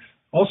Ethics.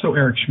 Also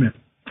Eric Schmidt.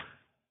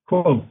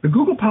 Quote, the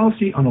Google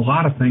policy on a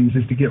lot of things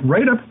is to get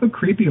right up to the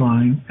creepy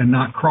line and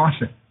not cross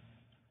it.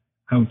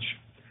 Ouch.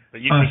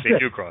 But you think they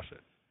do cross it.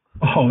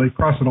 Oh, they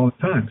cross it all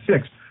the time.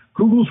 6.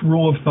 Google's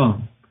rule of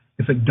thumb.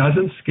 If it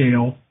doesn't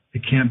scale,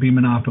 it can't be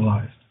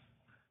monopolized.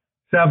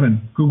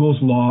 7. Google's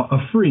law of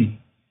free.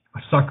 A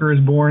sucker is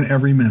born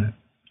every minute.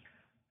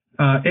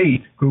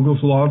 8.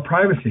 Google's law of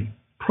privacy.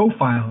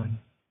 Profiling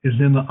is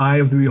in the eye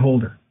of the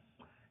beholder.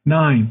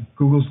 9.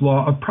 Google's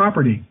law of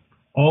property.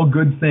 All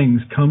good things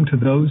come to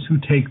those who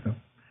take them.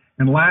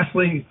 And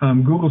lastly,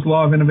 Google's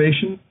law of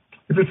innovation.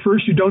 If at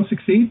first you don't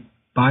succeed,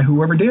 buy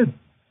whoever did.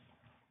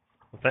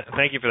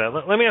 Thank you for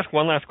that. Let me ask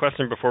one last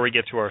question before we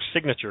get to our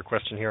signature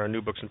question here on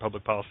New Books in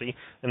Public Policy.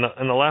 And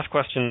the last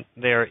question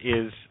there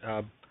is,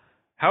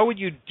 how would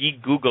you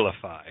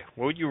de-Googleify?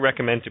 What would you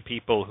recommend to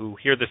people who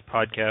hear this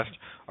podcast,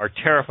 are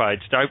terrified,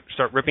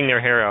 start ripping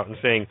their hair out and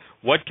saying,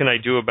 what can I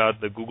do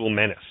about the Google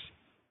menace?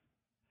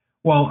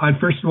 Well, I'd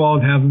first of all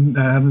have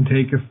them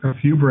take a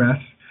few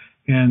breaths,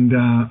 and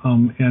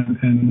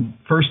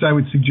first I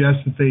would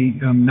suggest that they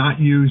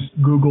not use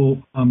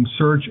Google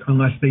search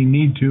unless they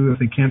need to, if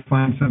they can't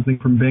find something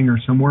from Bing or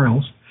somewhere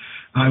else.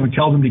 I would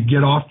tell them to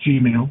get off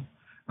Gmail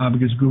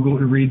because Google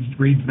reads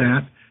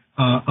that.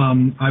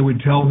 I would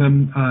tell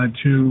them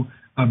to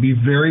be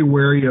very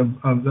wary of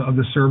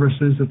the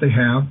services that they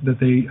have,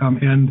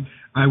 and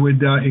I would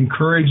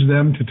encourage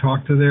them to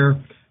talk to their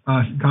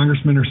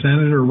congressman or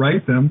senator,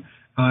 write them.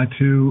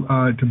 To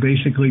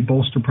basically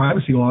bolster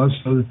privacy laws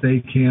so that they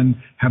can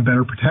have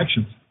better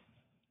protections.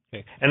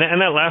 Okay. And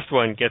that last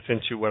one gets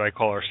into what I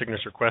call our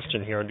signature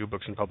question here on New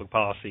Books in Public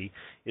Policy,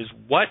 is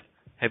what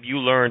have you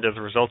learned as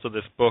a result of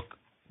this book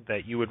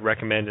that you would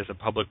recommend as a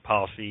public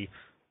policy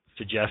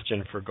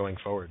suggestion for going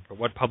forward? Or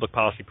what public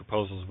policy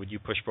proposals would you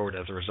push forward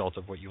as a result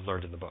of what you've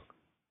learned in the book?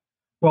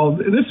 Well,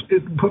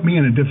 it put me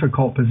in a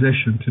difficult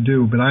position to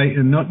do, but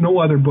no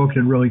other book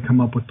had really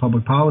come up with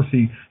public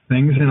policy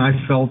things, and I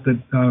felt that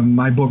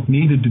my book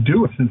needed to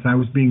do it since I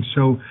was being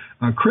so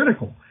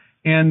critical.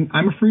 And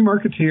I'm a free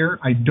marketeer.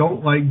 I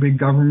don't like big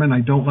government.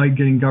 I don't like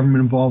getting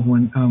government involved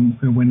when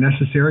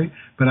necessary.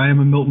 But I am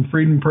a Milton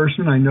Friedman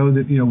person. I know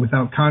that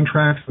without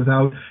contracts,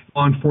 without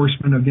law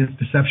enforcement against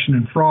deception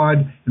and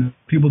fraud, and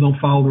people don't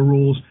follow the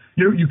rules,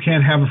 you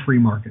can't have a free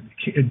market.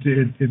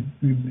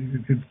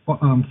 It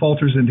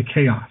falters into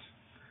chaos.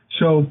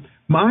 So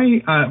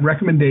my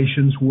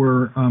recommendations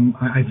were,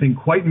 I think,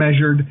 quite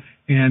measured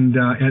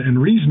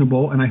and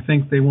reasonable, and I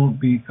think they won't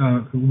be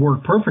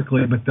work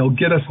perfectly, but they'll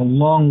get us a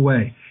long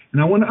way.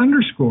 And I want to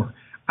underscore,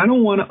 I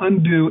don't want to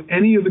undo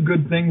any of the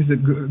good things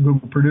that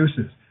Google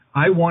produces.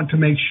 I want to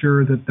make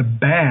sure that the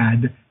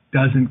bad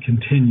doesn't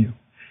continue.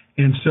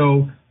 And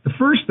so the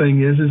first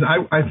thing is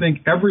I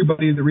think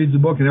everybody that reads the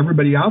book and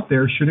everybody out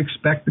there should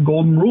expect the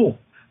golden rule.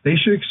 They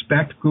should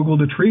expect Google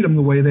to treat them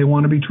the way they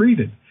want to be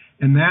treated.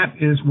 And that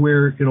is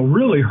where it'll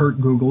really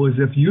hurt Google, is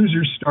if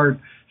users start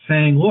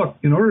saying, look,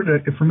 in order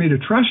for me to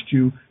trust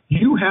you,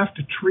 you have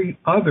to treat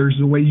others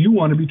the way you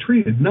want to be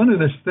treated. None of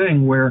this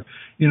thing where,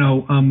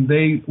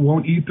 they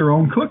won't eat their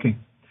own cooking.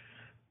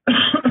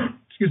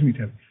 Excuse me,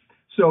 Ted.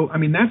 So,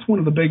 that's one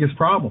of the biggest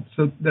problems.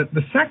 So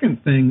the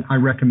second thing I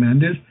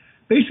recommend is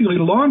basically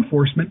law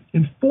enforcement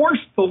enforce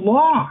the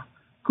law.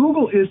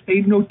 Google is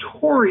a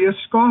notorious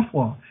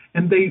scofflaw.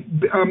 And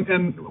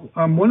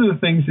one of the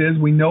things is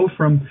we know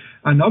from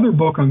another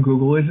book on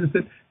Google is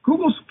that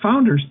Google's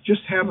founders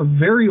just have a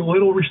very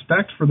little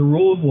respect for the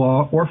rule of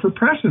law or for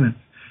precedent.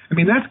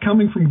 That's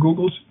coming from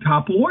Google's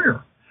top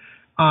lawyer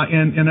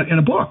in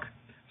a book.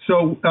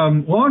 So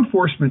law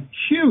enforcement,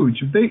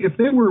 huge. If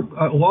they were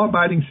a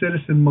law-abiding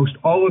citizen, most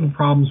all of the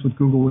problems with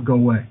Google would go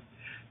away.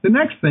 The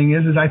next thing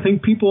is I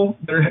think people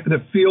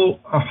that feel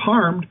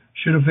harmed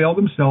should avail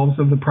themselves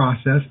of the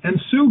process and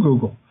sue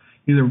Google,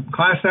 either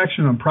class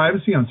action on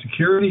privacy, on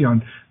security,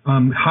 on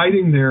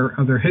hiding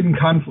their hidden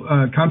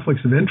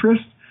conflicts of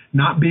interest,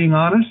 not being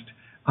honest.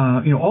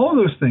 All of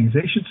those things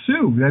they should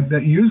sue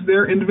that use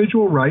their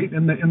individual right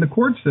in the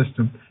court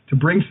system to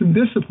bring some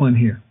discipline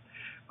here.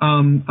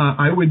 One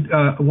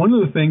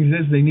of the things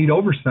is they need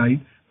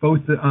oversight.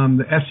 Both the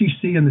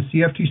SEC and the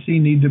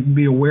CFTC need to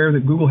be aware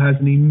that Google has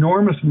an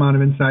enormous amount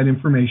of inside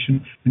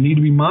information and need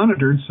to be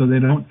monitored so they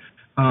don't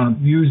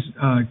use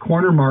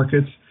corner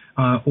markets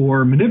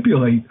or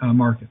manipulate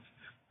markets.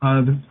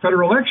 The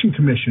Federal Election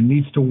Commission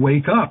needs to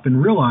wake up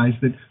and realize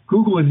that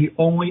Google is the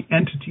only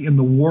entity in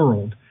the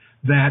world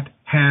that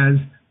has,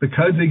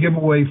 because they give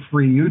away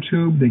free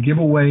YouTube, they give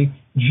away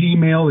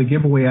Gmail, they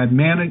give away ad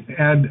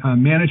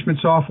management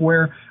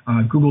software,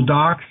 Google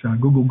Docs,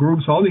 Google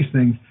Groups, all these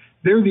things.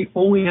 They're the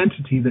only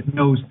entity that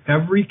knows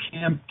every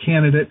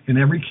candidate and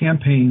every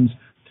campaign's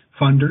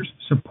funders,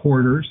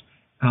 supporters,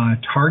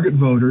 target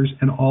voters,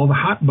 and all the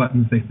hot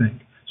buttons they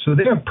think. So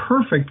they have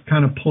perfect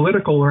kind of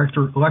political or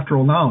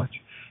electoral knowledge.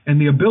 And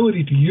the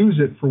ability to use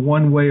it for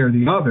one way or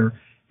the other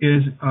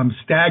is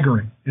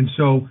staggering. And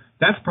so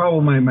that's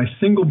probably my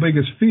single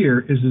biggest fear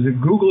is that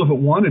Google, if it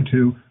wanted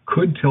to,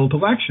 could tilt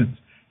elections.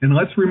 And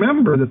let's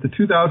remember that the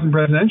 2000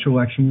 presidential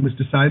election was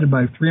decided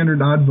by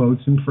 300-odd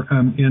votes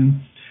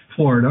in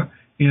Florida.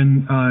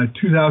 In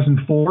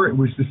 2004, it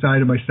was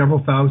decided by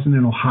several thousand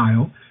in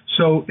Ohio.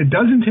 So it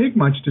doesn't take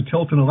much to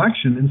tilt an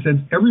election. And since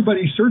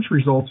everybody's search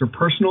results are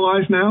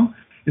personalized now,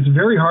 it's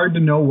very hard to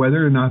know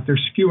whether or not they're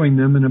skewing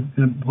them in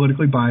a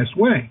politically biased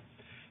way.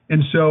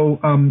 And so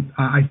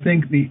I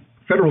think the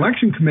Federal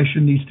Election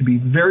Commission needs to be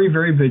very,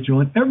 very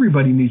vigilant.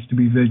 Everybody needs to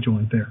be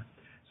vigilant there.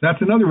 So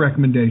that's another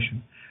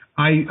recommendation.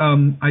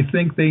 I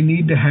think they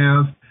need to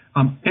have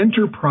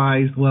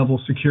enterprise-level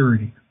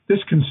security. This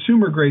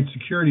consumer-grade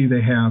security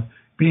they have,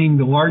 being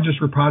the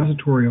largest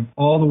repository of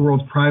all the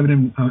world's private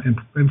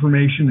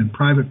information and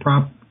private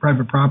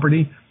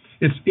property,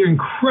 it's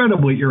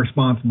incredibly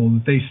irresponsible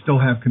that they still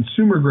have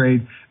consumer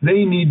grade.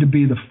 They need to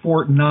be the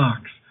Fort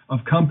Knox of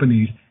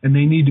companies, and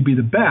they need to be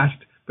the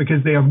best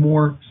because they have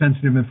more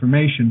sensitive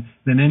information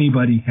than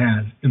anybody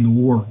has in the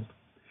world.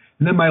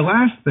 And then my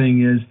last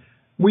thing is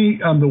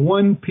the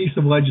one piece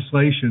of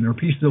legislation or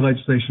pieces of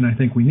legislation I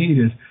think we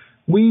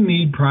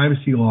need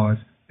privacy laws.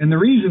 And the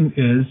reason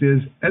is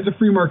as a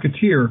free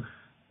marketeer,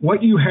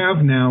 what you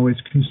have now is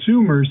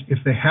consumers, if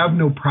they have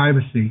no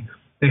privacy,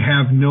 they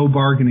have no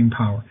bargaining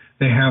power.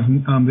 They have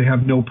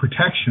no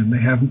protection.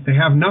 They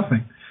have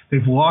nothing.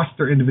 They've lost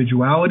their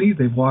individuality.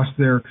 They've lost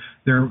their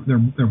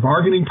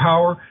bargaining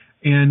power.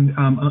 And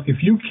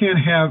if you can't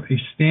have a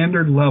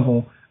standard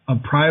level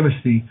of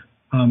privacy,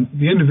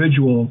 the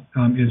individual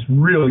is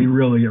really,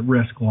 really at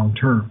risk long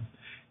term.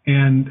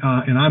 And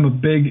I'm a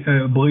big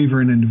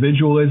believer in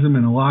individualism,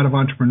 and a lot of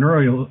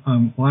entrepreneurs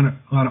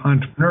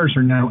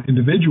are now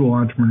individual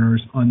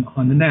entrepreneurs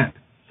on the net.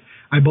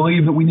 I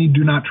believe that we need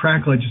do not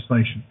track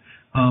legislation.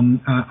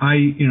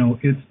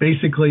 It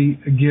basically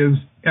gives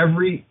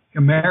every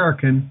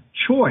American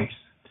choice.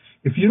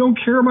 If you don't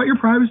care about your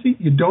privacy,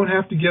 you don't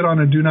have to get on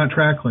a do not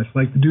track list,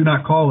 like the do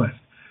not call list.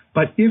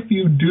 But if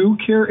you do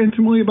care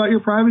intimately about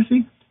your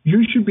privacy,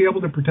 you should be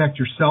able to protect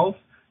yourself,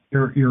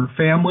 your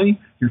family,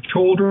 your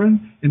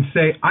children, and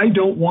say, I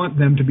don't want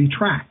them to be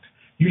tracked.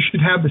 You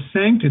should have the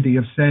sanctity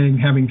of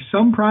having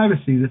some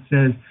privacy that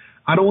says,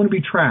 I don't want to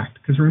be tracked.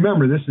 Because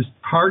remember, this is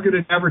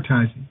targeted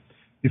advertising.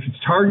 If it's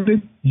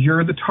targeted,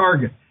 you're the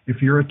target.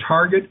 If you're a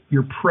target,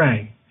 you're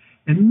prey.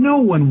 And no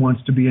one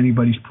wants to be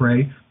anybody's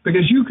prey.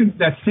 because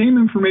that same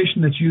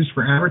information that's used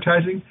for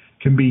advertising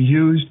can be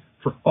used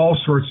for all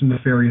sorts of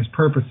nefarious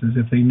purposes.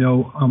 If they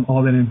know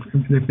all that,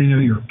 if they know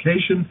your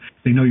location,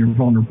 they know your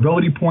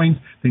vulnerability points,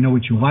 they know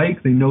what you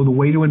like, they know the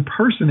way to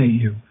impersonate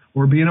you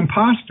or be an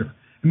imposter.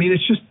 I mean,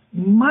 it's just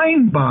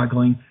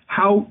mind-boggling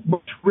how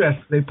much risk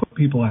they put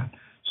people at.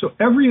 So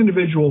every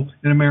individual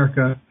in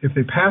America, if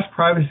they pass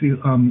privacy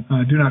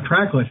do not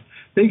track list,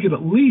 they could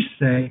at least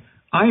say,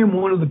 I am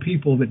one of the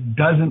people that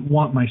doesn't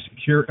want my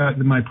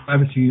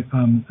privacy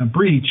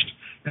breached,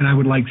 and I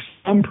would like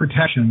some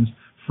protections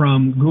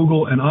from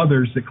Google and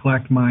others that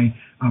collect my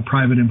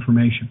private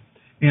information.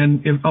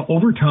 And if,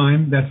 over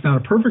time, that's not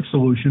a perfect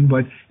solution,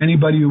 but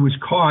anybody who was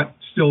caught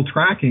still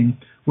tracking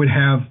would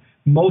have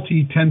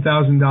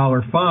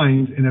multi-$10,000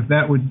 fines, and if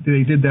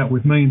they did that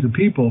with millions of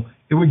people,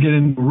 it would get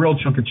into a real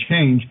chunk of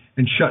change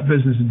and shut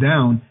businesses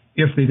down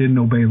if they didn't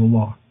obey the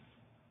law.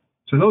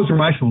 So those are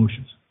my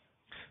solutions.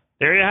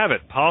 There you have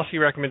it, policy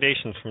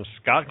recommendations from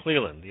Scott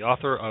Cleland, the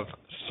author of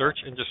Search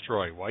and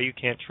Destroy, Why You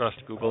Can't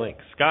Trust Google Inc.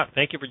 Scott,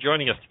 thank you for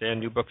joining us today on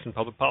New Books in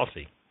Public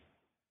Policy.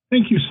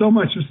 Thank you so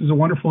much. This is a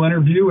wonderful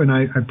interview, and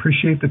I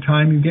appreciate the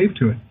time you gave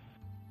to it.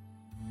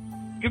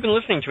 You've been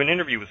listening to an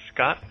interview with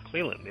Scott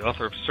Cleland, the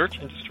author of Search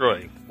and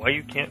Destroy, Why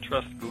You Can't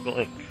Trust Google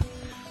Inc.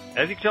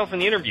 As you can tell from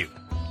the interview,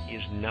 he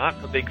is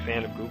not a big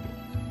fan of Google.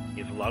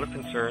 He has a lot of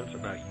concerns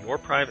about your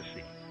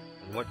privacy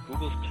and what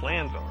Google's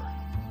plans are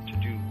to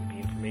do with the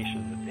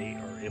information that they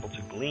are able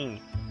to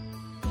glean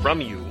from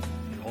you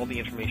and all the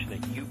information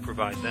that you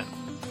provide them.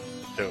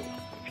 So,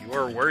 if you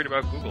are worried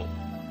about Google,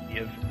 he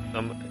has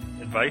some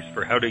advice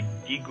for how to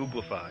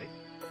de-Googlify,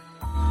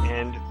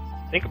 and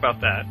think about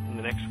that in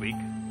the next week.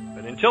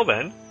 But until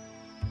then,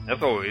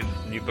 as always,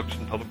 New Books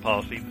in Public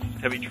Policy, this is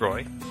Tevi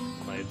Troy.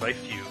 My advice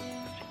to you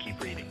is to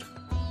keep reading.